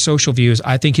some of his social views,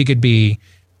 I think he could be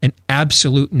an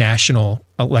absolute national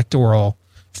electoral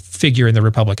figure in the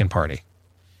Republican Party.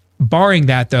 Barring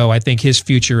that, though, I think his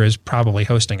future is probably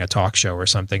hosting a talk show or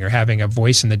something, or having a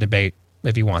voice in the debate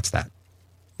if he wants that.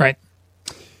 Right.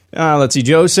 Let's see.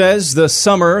 Joe says this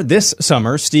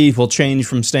summer, Steve will change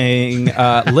from staying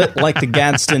lit like the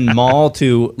Gadsden Mall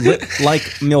to lit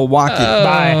like Milwaukee.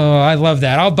 Bye. Oh, I love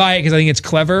that. I'll buy it because I think it's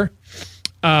clever.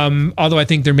 Although I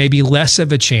think there may be less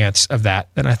of a chance of that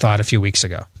than I thought a few weeks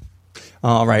ago.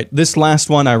 All right. This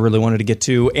last one I really wanted to get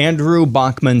to. Andrew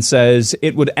Bachman says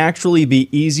it would actually be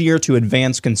easier to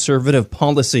advance conservative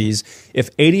policies if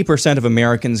 80% of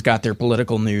Americans got their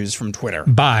political news from Twitter.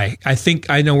 Buy. I think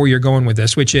I know where you're going with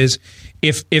this, which is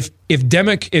if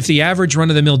the average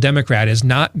run-of-the-mill Democrat is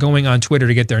not going on Twitter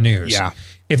to get their news,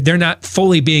 if they're not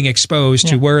fully being exposed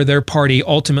to where their party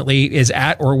ultimately is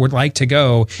at or would like to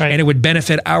go, and it would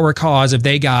benefit our cause if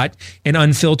they got an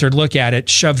unfiltered look at it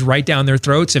shoved right down their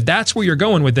throats. If that's where you're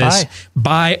going with this,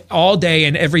 buy all day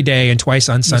and every day and twice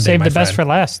on Sunday. Save the best for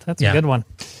last. That's a good one.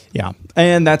 Yeah.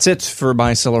 And that's it for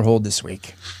Buy, Sell, or Hold this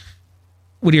week.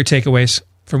 What are your takeaways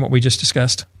from what we just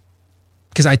discussed?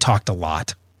 Because I talked a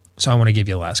lot, so I want to give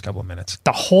you the last couple of minutes.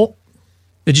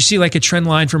 Did you see like a trend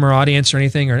line from our audience or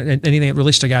anything that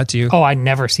really stuck out to you? Oh, I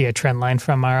never see a trend line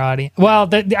from our audience. Well,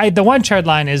 the one trend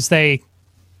line is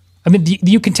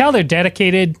you can tell they're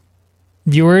dedicated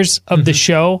viewers of the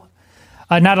show,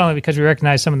 not only because we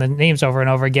recognize some of the names over and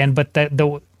over again, but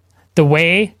the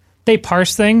way they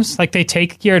parse things, like they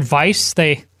take your advice,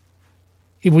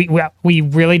 we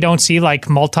really don't see like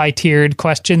multi-tiered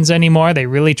questions anymore. They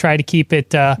really try to keep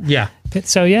it.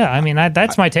 So I mean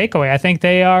that's my takeaway. I think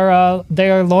they are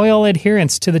loyal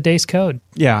adherents to the Dace Code.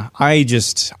 Yeah, I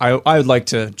would like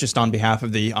to just on behalf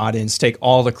of the audience take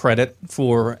all the credit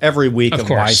for every week of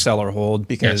Buy, Sell, or Hold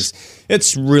because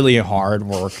it's really hard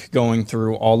work going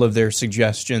through all of their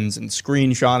suggestions and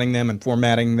screenshotting them and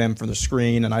formatting them for the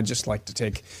screen. And I just like to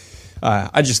take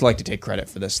credit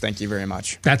for this. Thank you very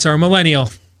much. That's our millennial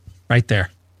right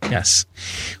there. Yes.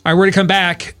 All right, we're going to come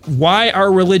back. Why are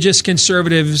religious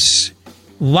conservatives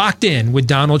locked in with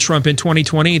Donald Trump in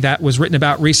 2020? That was written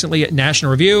about recently at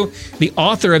National Review. The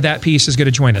author of that piece is going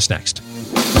to join us next.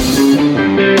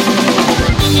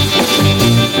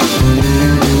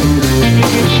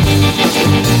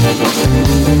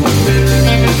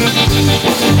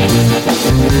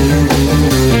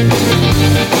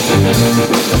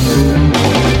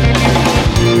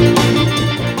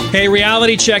 Hey,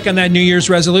 reality check on that New Year's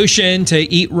resolution to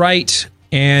eat right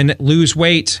and lose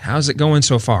weight. How's it going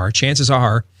so far? Chances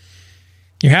are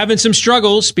You're having some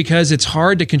struggles because it's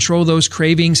hard to control those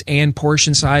cravings and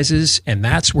portion sizes, and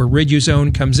that's where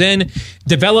Riduzone comes in.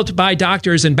 Developed by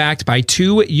doctors and backed by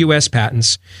 2 U.S.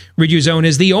 patents, Riduzone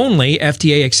is the only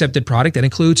FDA-accepted product that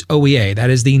includes OEA.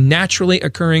 That is the naturally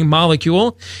occurring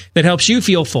molecule that helps you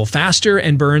feel full faster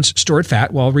and burns stored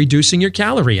fat while reducing your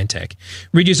calorie intake.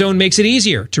 Riduzone makes it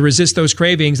easier to resist those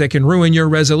cravings that can ruin your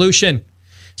resolution.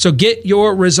 So get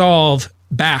your resolve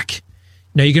back.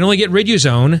 Now, you can only get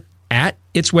Riduzone at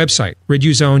its website,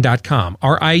 riduzone.com.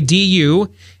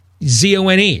 Riduzone.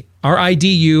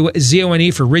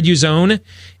 Riduzone for Riduzone.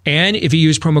 And if you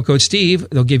use promo code Steve,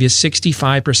 they'll give you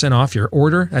 65% off your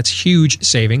order. That's huge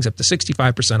savings, up to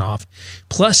 65% off,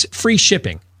 plus free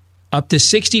shipping. Up to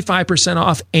 65%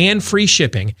 off and free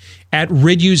shipping at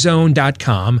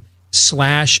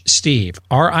riduzone.com/Steve.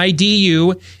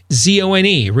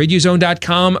 Riduzone.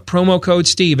 Riduzone.com, promo code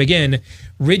Steve. Again,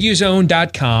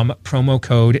 riduzone.com, promo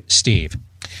code Steve.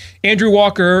 Andrew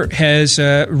Walker has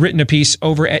written a piece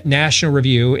over at National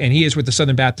Review, and he is with the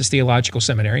Southern Baptist Theological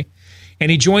Seminary.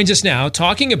 And he joins us now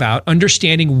talking about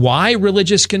understanding why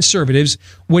religious conservatives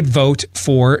would vote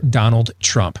for Donald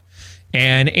Trump.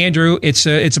 And Andrew, it's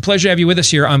a pleasure to have you with us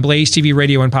here on Blaze TV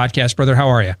radio and podcast. Brother, how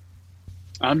are you?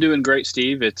 I'm doing great,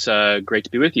 Steve. It's great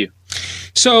to be with you.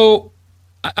 So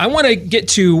I want to get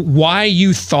to why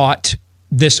you thought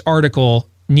this article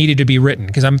needed to be written,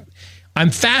 because I'm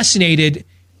fascinated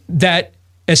that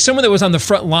as someone that was on the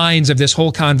front lines of this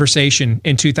whole conversation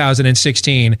in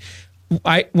 2016,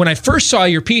 when I first saw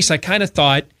your piece, I kind of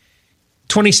thought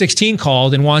 2016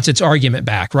 called and wants its argument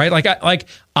back, right?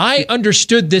 I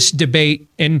understood this debate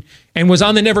and was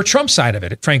on the Never Trump side of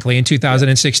it, frankly, in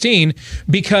 2016,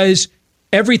 because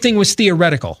everything was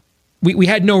theoretical. We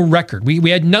had no record. We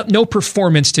had no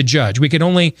performance to judge. We could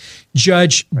only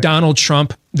judge Donald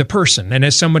Trump, the person. And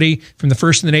as somebody from the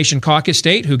First in the Nation caucus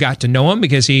state who got to know him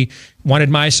because he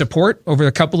wanted my support over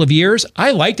a couple of years,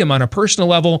 I liked him on a personal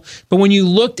level. But when you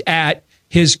looked at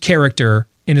his character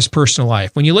in his personal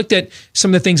life, when you looked at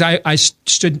some of the things, I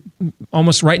stood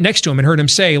almost right next to him and heard him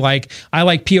say, like, I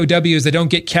like POWs that don't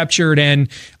get captured, and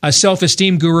a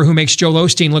self-esteem guru who makes Joel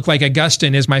Osteen look like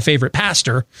Augustine is my favorite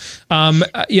pastor. I'm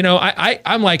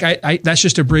like, that's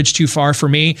just a bridge too far for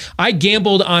me. I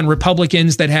gambled on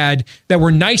Republicans that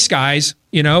were nice guys,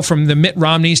 from the Mitt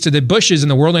Romneys to the Bushes in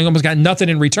the world, and almost got nothing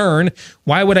in return.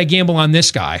 Why would I gamble on this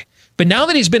guy? But now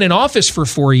that he's been in office for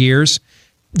 4 years,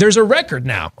 there's a record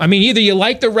now. I mean, either you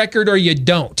like the record or you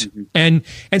don't. Mm-hmm.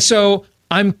 And so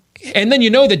and then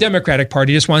the Democratic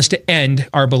Party just wants to end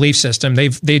our belief system.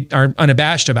 They are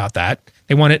unabashed about that.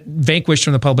 They want it vanquished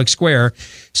from the public square.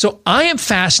 So I am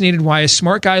fascinated why a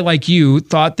smart guy like you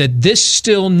thought that this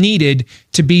still needed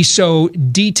to be so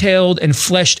detailed and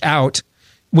fleshed out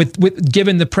with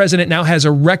given the president now has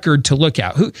a record to look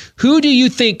at. Who do you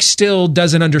think still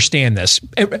doesn't understand this?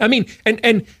 I mean,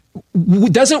 and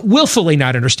doesn't willfully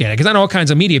not understand it, because I know all kinds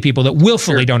of media people that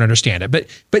willfully don't understand it,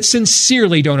 but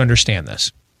sincerely don't understand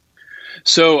this.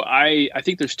 So I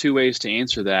think there's 2 ways to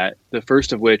answer that. The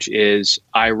first of which is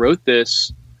I wrote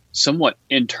this somewhat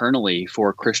internally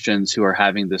for Christians who are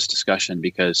having this discussion,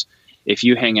 because if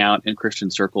you hang out in Christian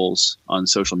circles on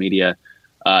social media,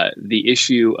 the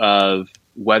issue of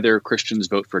whether Christians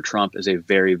vote for Trump is a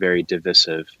very, very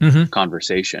divisive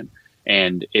conversation.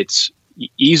 And it's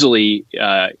easily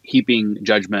heaping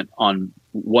judgment on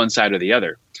one side or the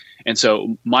other. And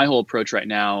so my whole approach right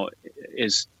now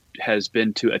has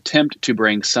been to attempt to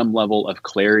bring some level of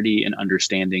clarity and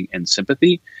understanding and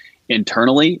sympathy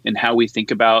internally in how we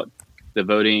think about the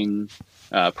voting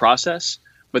process.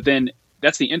 But then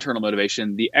that's the internal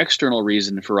motivation. The external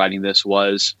reason for writing this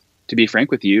was, to be frank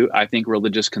with you, I think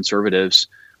religious conservatives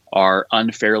are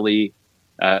unfairly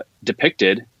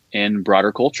depicted in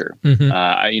broader culture.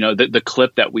 Mm-hmm. The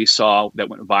clip that we saw that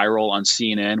went viral on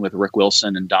CNN with Rick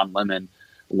Wilson and Don Lemon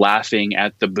laughing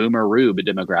at the boomer rube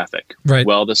demographic. Right.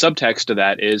 Well, the subtext to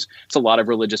that is it's a lot of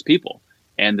religious people.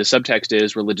 And the subtext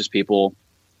is religious people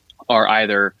are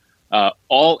either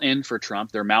all in for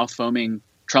Trump, they're mouth foaming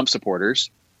Trump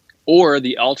supporters, or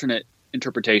the alternate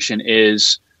interpretation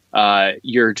is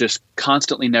you're just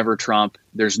constantly never Trump.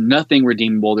 There's nothing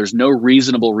redeemable. There's no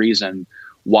reasonable reason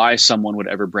why someone would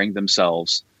ever bring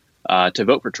themselves to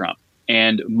vote for Trump.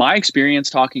 And my experience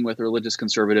talking with religious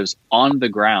conservatives on the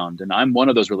ground, and I'm one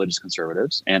of those religious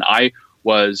conservatives, and I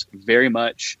was very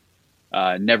much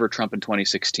never Trump in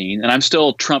 2016. And I'm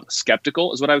still Trump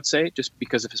skeptical is what I would say, just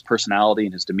because of his personality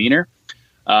and his demeanor.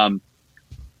 But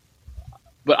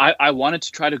I wanted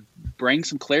to try to bring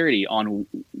some clarity on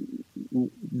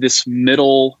this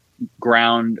middle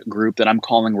ground group that I'm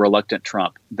calling reluctant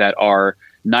Trump, that are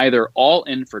neither all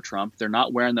in for Trump, they're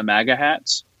not wearing the MAGA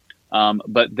hats,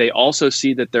 but they also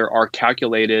see that there are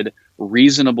calculated,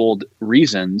 reasonable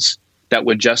reasons that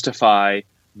would justify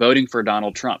voting for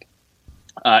Donald Trump.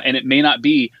 And it may not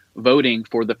be voting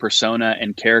for the persona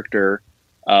and character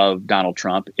of Donald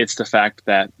Trump. It's the fact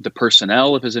that the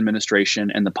personnel of his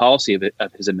administration and the policy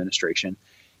of his administration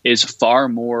is far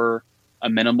more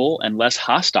amenable and less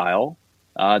hostile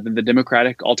than the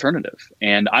Democratic alternative.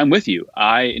 And I'm with you.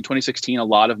 In 2016, a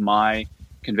lot of my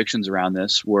convictions around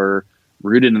this were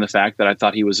rooted in the fact that I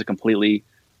thought he was a completely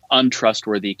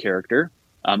untrustworthy character.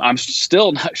 I'm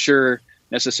still not sure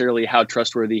necessarily how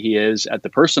trustworthy he is at the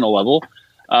personal level.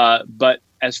 But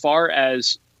as far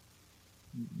as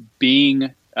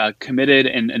being committed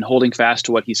and holding fast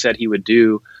to what he said he would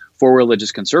do for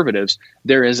religious conservatives,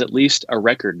 there is at least a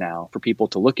record now for people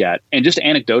to look at. And just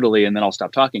anecdotally, and then I'll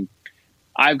stop talking,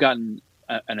 I've gotten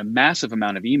a massive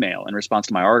amount of email in response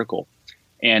to my article.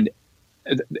 And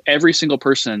every single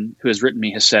person who has written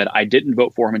me has said, I didn't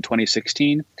vote for him in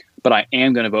 2016, but I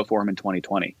am going to vote for him in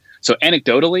 2020. So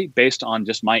anecdotally, based on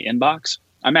just my inbox,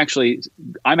 I'm actually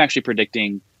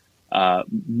predicting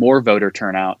more voter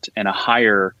turnout and a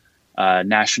higher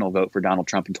national vote for Donald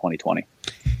Trump in 2020.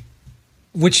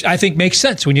 Which I think makes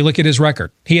sense when you look at his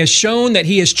record. He has shown that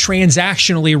he is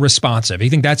transactionally responsive. You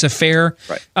think that's a fair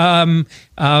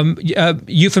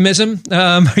euphemism?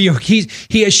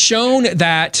 He has shown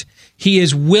that he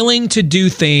is willing to do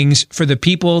things for the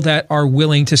people that are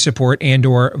willing to support and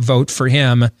or vote for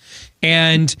him.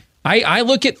 And I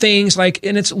look at things like,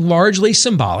 and it's largely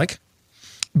symbolic,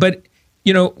 but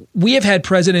we have had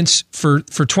presidents for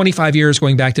 25 years,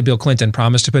 going back to Bill Clinton,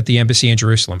 promise to put the embassy in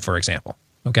Jerusalem, for example.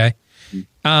 Okay.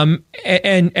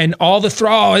 And all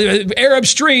the Arab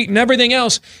Street and everything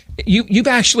else. You've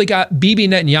actually got Bibi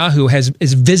Netanyahu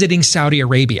is visiting Saudi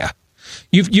Arabia.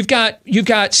 You've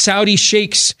got Saudi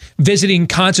sheikhs visiting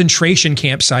concentration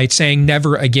campsites saying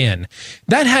never again.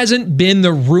 That hasn't been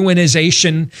the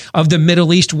ruinization of the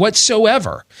Middle East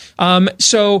whatsoever.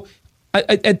 So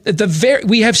at the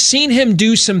we have seen him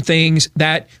do some things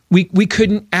that we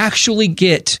couldn't actually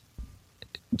get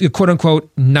the quote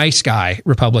unquote nice guy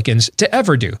Republicans to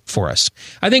ever do for us.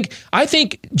 I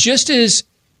think just as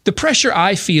the pressure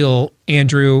I feel,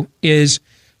 Andrew, is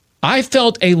I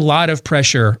felt a lot of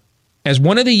pressure as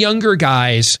one of the younger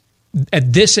guys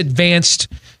at this advanced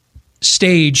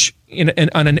stage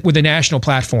with a national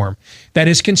platform that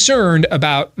is concerned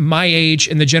about my age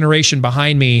and the generation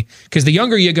behind me, because the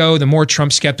younger you go, the more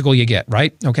Trump skeptical you get,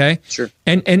 right? Okay? Sure.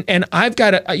 And I've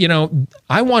got to,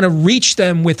 I want to reach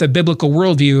them with a biblical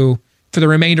worldview for the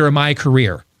remainder of my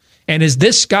career. And is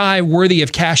this guy worthy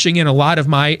of cashing in a lot of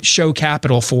my show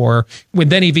capital for, when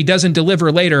then if he doesn't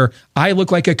deliver later, I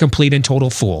look like a complete and total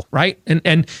fool, right?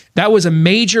 And that was a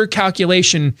major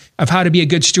calculation of how to be a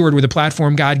good steward with the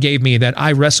platform God gave me that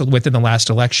I wrestled with in the last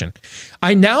election.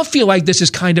 I now feel like this has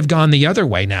kind of gone the other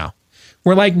way now.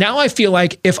 Where now I feel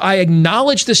like if I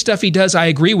acknowledge the stuff he does, I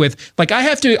agree with, I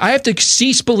have to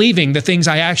cease believing the things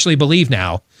I actually believe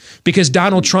now, because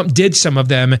Donald Trump did some of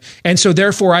them. And so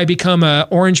therefore I become a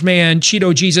orange man,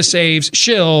 Cheeto Jesus saves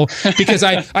shill, because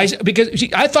I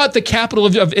thought the capital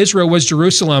of Israel was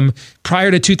Jerusalem prior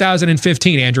to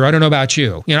 2015, Andrew. I don't know about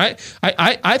you.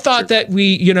 I thought that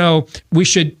we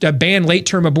should ban late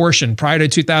term abortion prior to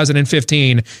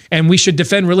 2015, and we should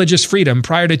defend religious freedom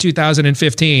prior to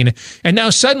 2015. And now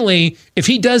suddenly, if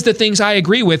he does the things I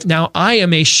agree with, now I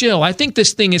am a shill. I think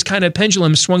this thing is kind of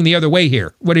pendulum swung the other way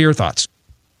here. What are your thoughts?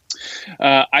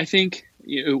 I think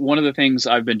one of the things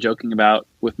I've been joking about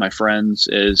with my friends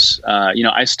is,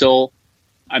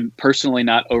 I'm personally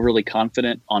not overly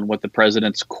confident on what the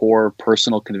president's core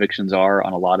personal convictions are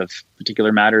on a lot of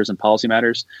particular matters and policy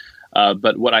matters.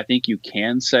 But what I think you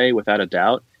can say without a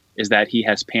doubt is that he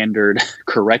has pandered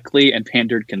correctly and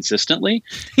pandered consistently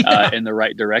in the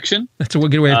right direction. That's a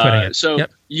good way of putting it. So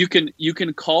yep. you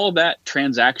can call that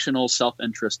transactional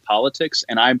self-interest politics,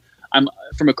 and I'm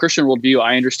from a Christian worldview,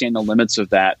 I understand the limits of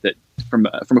that. That from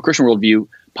a Christian worldview,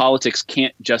 politics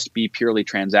can't just be purely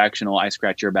transactional. I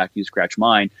scratch your back, you scratch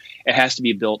mine. It has to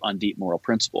be built on deep moral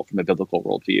principle from a biblical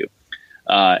worldview.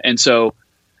 And so,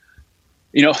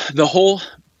 the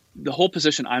whole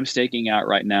position I'm staking out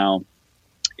right now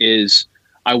is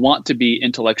I want to be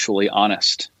intellectually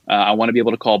honest. I want to be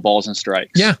able to call balls and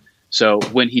strikes. Yeah. So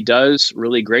when he does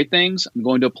really great things, I'm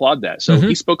going to applaud that. So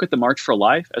he spoke at the March for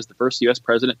Life as the first U.S.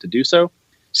 president to do so,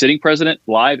 sitting president,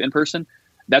 live in person.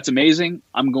 That's amazing.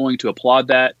 I'm going to applaud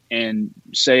that and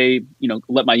say,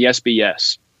 let my yes be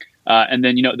yes. And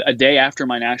then, a day after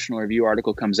my National Review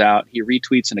article comes out, he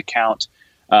retweets an account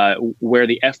where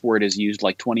the F word is used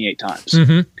like 28 times.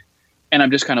 And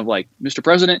I'm just kind of like, Mr.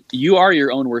 President, you are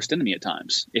your own worst enemy at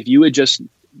times. If you would just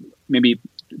maybe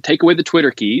take away the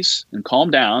Twitter keys and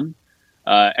calm down,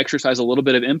 exercise a little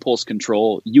bit of impulse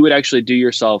control, you would actually do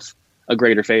yourself a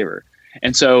greater favor.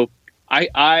 And so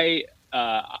I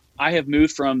have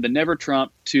moved from the never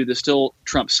Trump to the still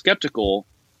Trump skeptical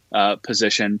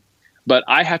position, but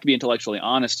I have to be intellectually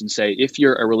honest and say, if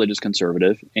you're a religious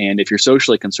conservative and if you're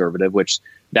socially conservative, which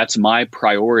that's my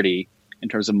priority in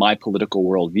terms of my political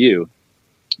worldview,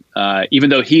 even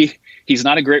though he's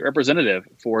not a great representative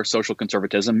for social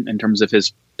conservatism in terms of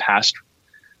his past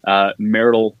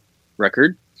marital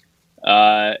record,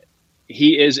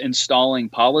 he is installing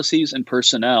policies and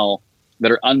personnel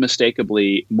that are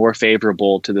unmistakably more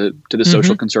favorable to the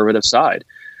social conservative side.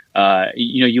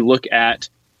 You look at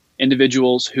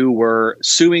individuals who were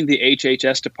suing the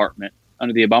HHS department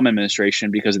under the Obama administration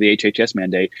because of the HHS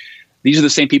mandate. These are the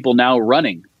same people now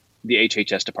running the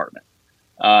HHS department.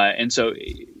 And so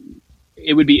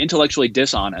it would be intellectually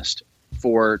dishonest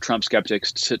for Trump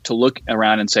skeptics to look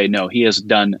around and say, no, he has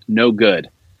done no good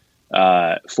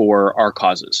for our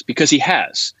causes, because he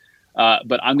has.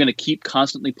 But I'm going to keep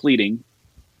constantly pleading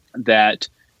that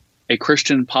a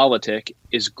Christian politic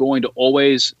is going to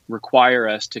always require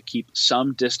us to keep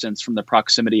some distance from the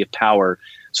proximity of power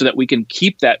so that we can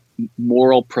keep that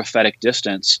moral prophetic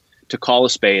distance to call a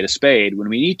spade when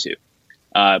we need to.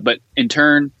 But in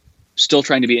turn, still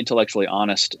trying to be intellectually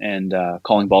honest and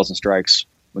calling balls and strikes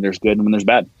when there's good and when there's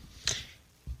bad.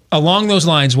 Along those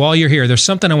lines, while you're here, there's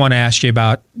something I want to ask you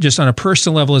about, just on a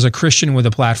personal level as a Christian with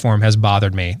a platform, has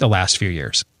bothered me the last few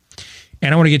years.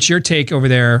 And I want to get your take over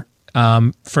there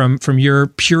from your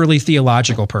purely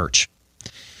theological perch.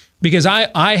 Because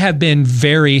I have been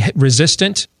very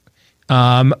resistant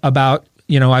about,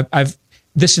 I've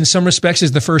this in some respects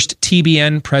is the first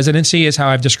TBN presidency, is how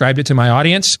I've described it to my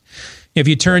audience. If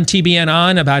you turn TBN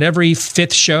on, about every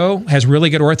fifth show has really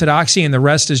good orthodoxy and the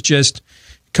rest is just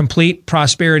complete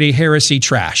prosperity heresy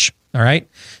trash. All right.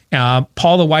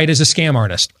 Paula White is a scam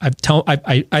artist.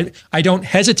 I don't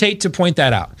hesitate to point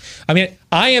that out. I mean,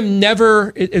 I am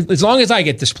never, as long as I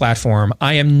get this platform,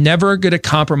 I am never going to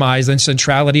compromise the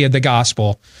centrality of the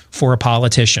gospel for a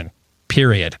politician.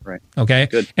 Period. Right. Okay.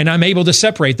 Good. And I'm able to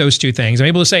separate those two things. I'm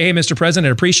able to say, hey, Mr. President,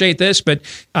 I appreciate this, but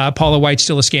Paula White's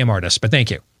still a scam artist, but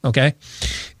thank you. Okay.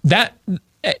 That,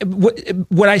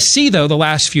 what I see though, the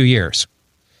last few years,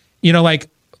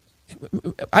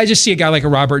 I just see a guy like a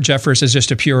Robert Jeffress as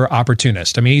just a pure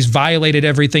opportunist. I mean, he's violated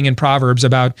everything in Proverbs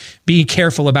about being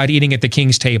careful about eating at the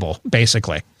king's table,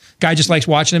 basically. Guy just likes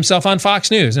watching himself on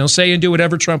Fox News, and he'll say and do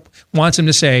whatever Trump wants him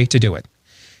to say to do it.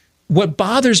 What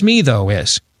bothers me, though,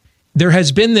 is there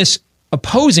has been this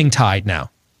opposing tide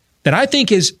now that I think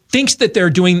thinks that they're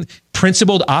doing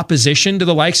principled opposition to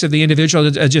the likes of the individual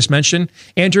that I just mentioned,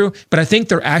 Andrew, but I think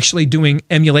they're actually doing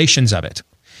emulations of it.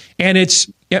 And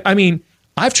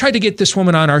I've tried to get this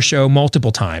woman on our show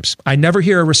multiple times. I never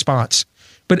hear a response.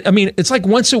 But it's like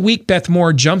once a week, Beth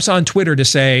Moore jumps on Twitter to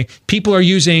say people are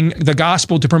using the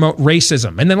gospel to promote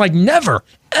racism. And then never,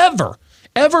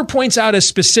 ever points out a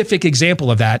specific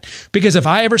example of that. Because if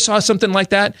I ever saw something like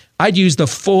that, I'd use the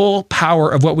full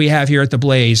power of what we have here at The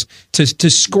Blaze to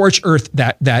scorch earth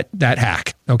that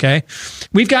hack. Okay.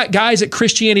 We've got guys at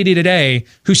Christianity Today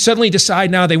who suddenly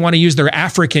decide now they want to use their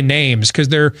African names because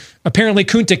they're apparently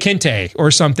Kunta Kinte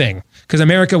or something, because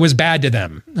America was bad to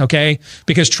them. Okay.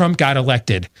 Because Trump got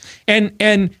elected.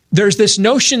 And there's this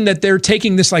notion that they're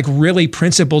taking this really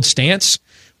principled stance,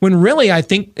 when really I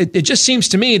think it just seems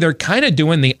to me they're kind of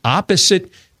doing the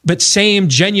opposite, but same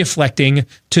genuflecting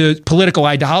to political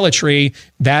idolatry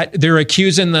that they're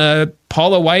accusing the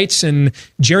Paula Whites and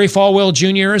Jerry Falwell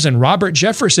Jr.'s and Robert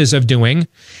Jeffresses of doing.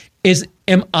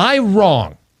 Am I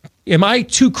wrong? Am I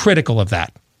too critical of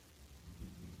that?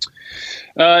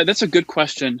 That's a good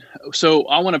question. So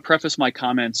I want to preface my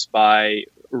comments by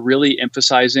really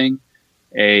emphasizing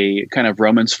a kind of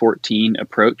Romans 14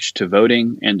 approach to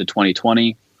voting and to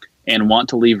 2020, and want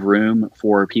to leave room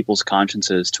for people's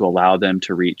consciences to allow them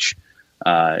to reach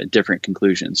different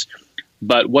conclusions.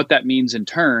 But what that means in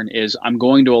turn is I'm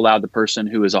going to allow the person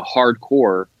who is a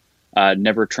hardcore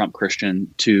never Trump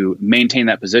Christian to maintain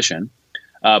that position.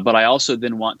 But I also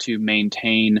then want to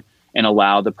maintain and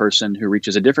allow the person who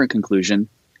reaches a different conclusion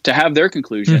to have their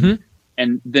conclusion,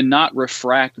 and then not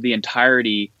refract the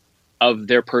entirety of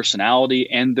their personality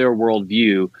and their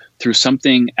worldview through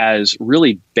something as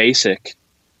really basic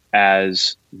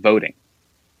as voting.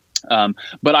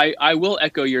 But I will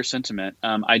echo your sentiment.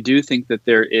 I do think that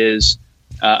there is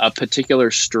a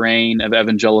particular strain of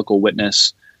evangelical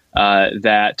witness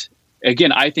that,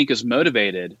 again, I think is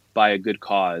motivated by a good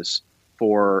cause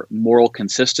for moral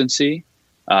consistency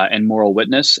and moral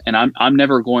witness. And I'm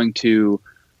never going to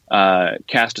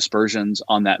cast aspersions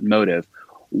on that motive.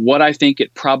 What I think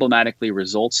it problematically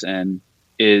results in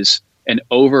is an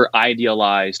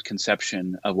over-idealized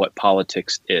conception of what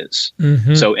politics is.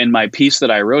 Mm-hmm. So in my piece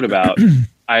that I wrote about,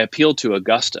 I appealed to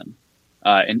Augustine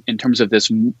in terms of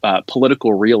this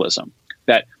political realism,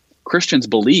 that Christians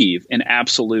believe in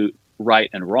absolute right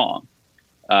and wrong.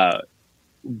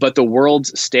 But the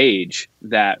world's stage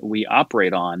that we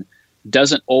operate on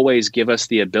doesn't always give us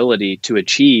the ability to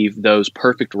achieve those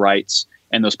perfect rights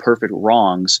and those perfect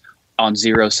wrongs on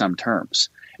zero-sum terms.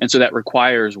 And so that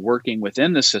requires working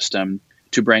within the system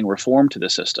to bring reform to the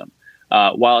system,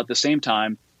 while at the same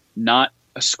time not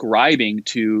ascribing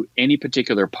to any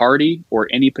particular party or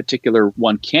any particular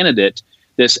one candidate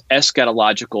this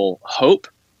eschatological hope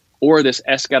or this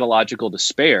eschatological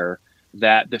despair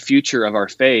that the future of our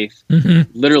faith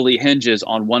literally hinges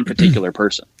on one particular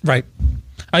person. Right.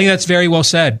 I think that's very well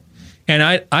said. And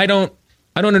I don't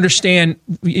understand.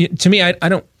 To me, I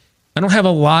don't have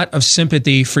a lot of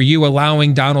sympathy for you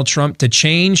allowing Donald Trump to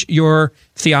change your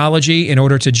theology in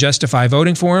order to justify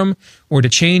voting for him, or to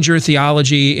change your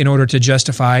theology in order to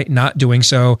justify not doing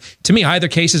so. To me, either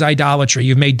case is idolatry.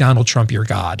 You've made Donald Trump your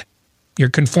God. You're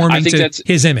conforming to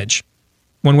his image,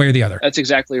 one way or the other. That's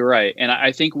exactly right. And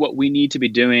I think what we need to be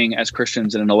doing as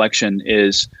Christians in an election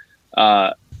is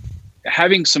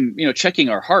having some, checking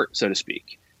our heart, so to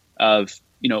speak, of,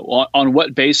 on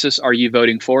what basis are you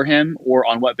voting for him, or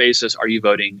on what basis are you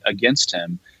voting against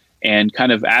him? And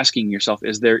kind of asking yourself,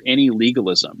 is there any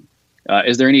legalism?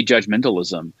 Is there any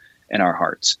judgmentalism in our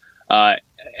hearts?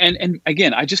 And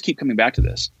again, I just keep coming back to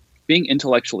this, being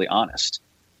intellectually honest.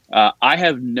 I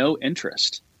have no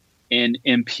interest in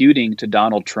imputing to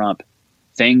Donald Trump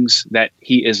things that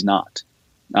he is not.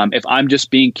 If I'm just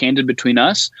being candid between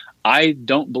us, I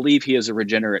don't believe he is a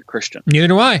regenerate Christian. Neither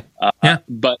do I.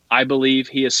 But I believe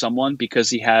he is someone, because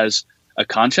he has a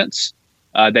conscience,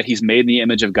 that he's made in the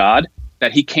image of God,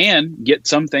 that he can get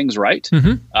some things right,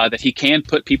 that he can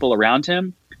put people around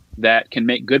him that can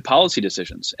make good policy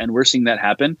decisions. And we're seeing that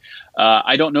happen.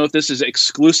 I don't know if this is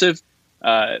exclusive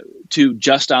to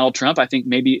just Donald Trump. I think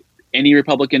maybe any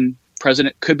Republican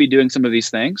president could be doing some of these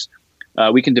things.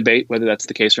 We can debate whether that's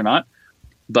the case or not.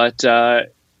 But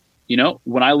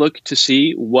when I look to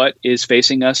see what is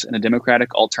facing us in a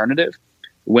Democratic alternative,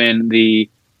 when the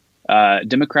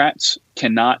Democrats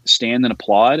cannot stand and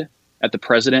applaud at the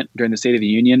president during the State of the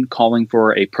Union calling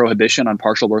for a prohibition on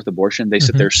partial birth abortion, they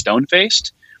sit there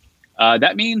stone-faced.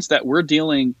 That means that we're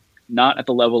dealing not at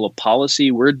the level of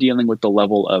policy, we're dealing with the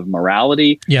level of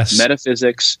morality,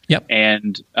 metaphysics,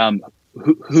 and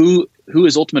who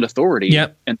is ultimate authority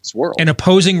in this world. An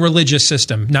opposing religious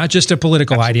system, not just a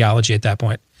political ideology at that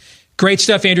point. Great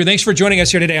stuff, Andrew. Thanks for joining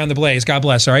us here today on The Blaze. God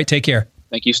bless. All right, take care.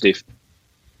 Thank you, Steve.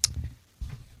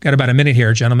 Got about a minute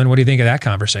here, gentlemen. What do you think of that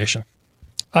conversation?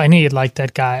 I knew you'd like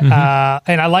that guy.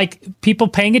 And I like people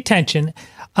paying attention.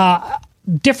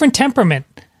 Different temperament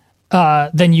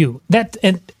than you.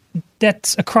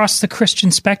 That's across the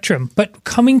Christian spectrum. But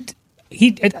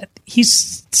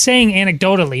he's saying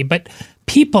anecdotally, but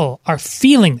people are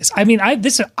feeling this. I mean,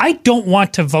 I don't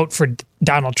want to vote for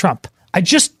Donald Trump. I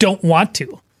just don't want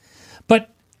to. But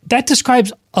that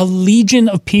describes a legion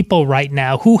of people right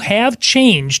now who have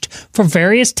changed for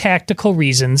various tactical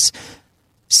reasons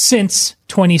since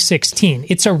 2016.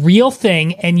 It's a real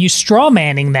thing, and you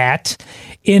strawmanning that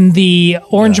in the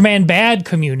Orange Man Bad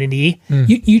community,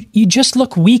 you just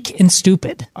look weak and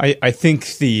stupid. I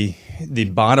think the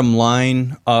bottom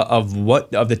line of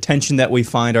the tension that we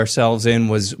find ourselves in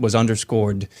was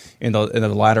underscored in the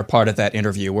latter part of that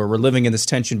interview, where we're living in this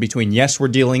tension between, yes, we're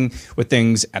dealing with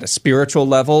things at a spiritual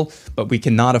level, but we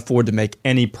cannot afford to make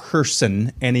any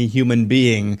person, any human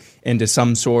being, into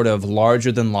some sort of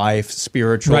larger-than-life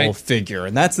spiritual figure.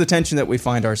 And that's the tension that we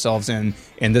find ourselves in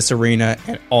this arena,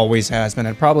 and always has been,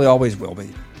 and probably always will be.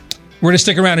 We're going to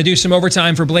stick around and do some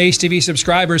overtime for Blaze TV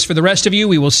subscribers. For the rest of you,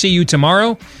 we will see you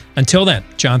tomorrow. Until then,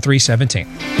 John 3:17.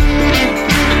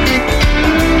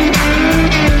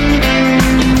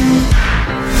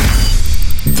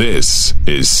 This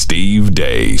is Steve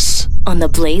Deace on the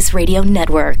Blaze Radio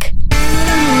Network.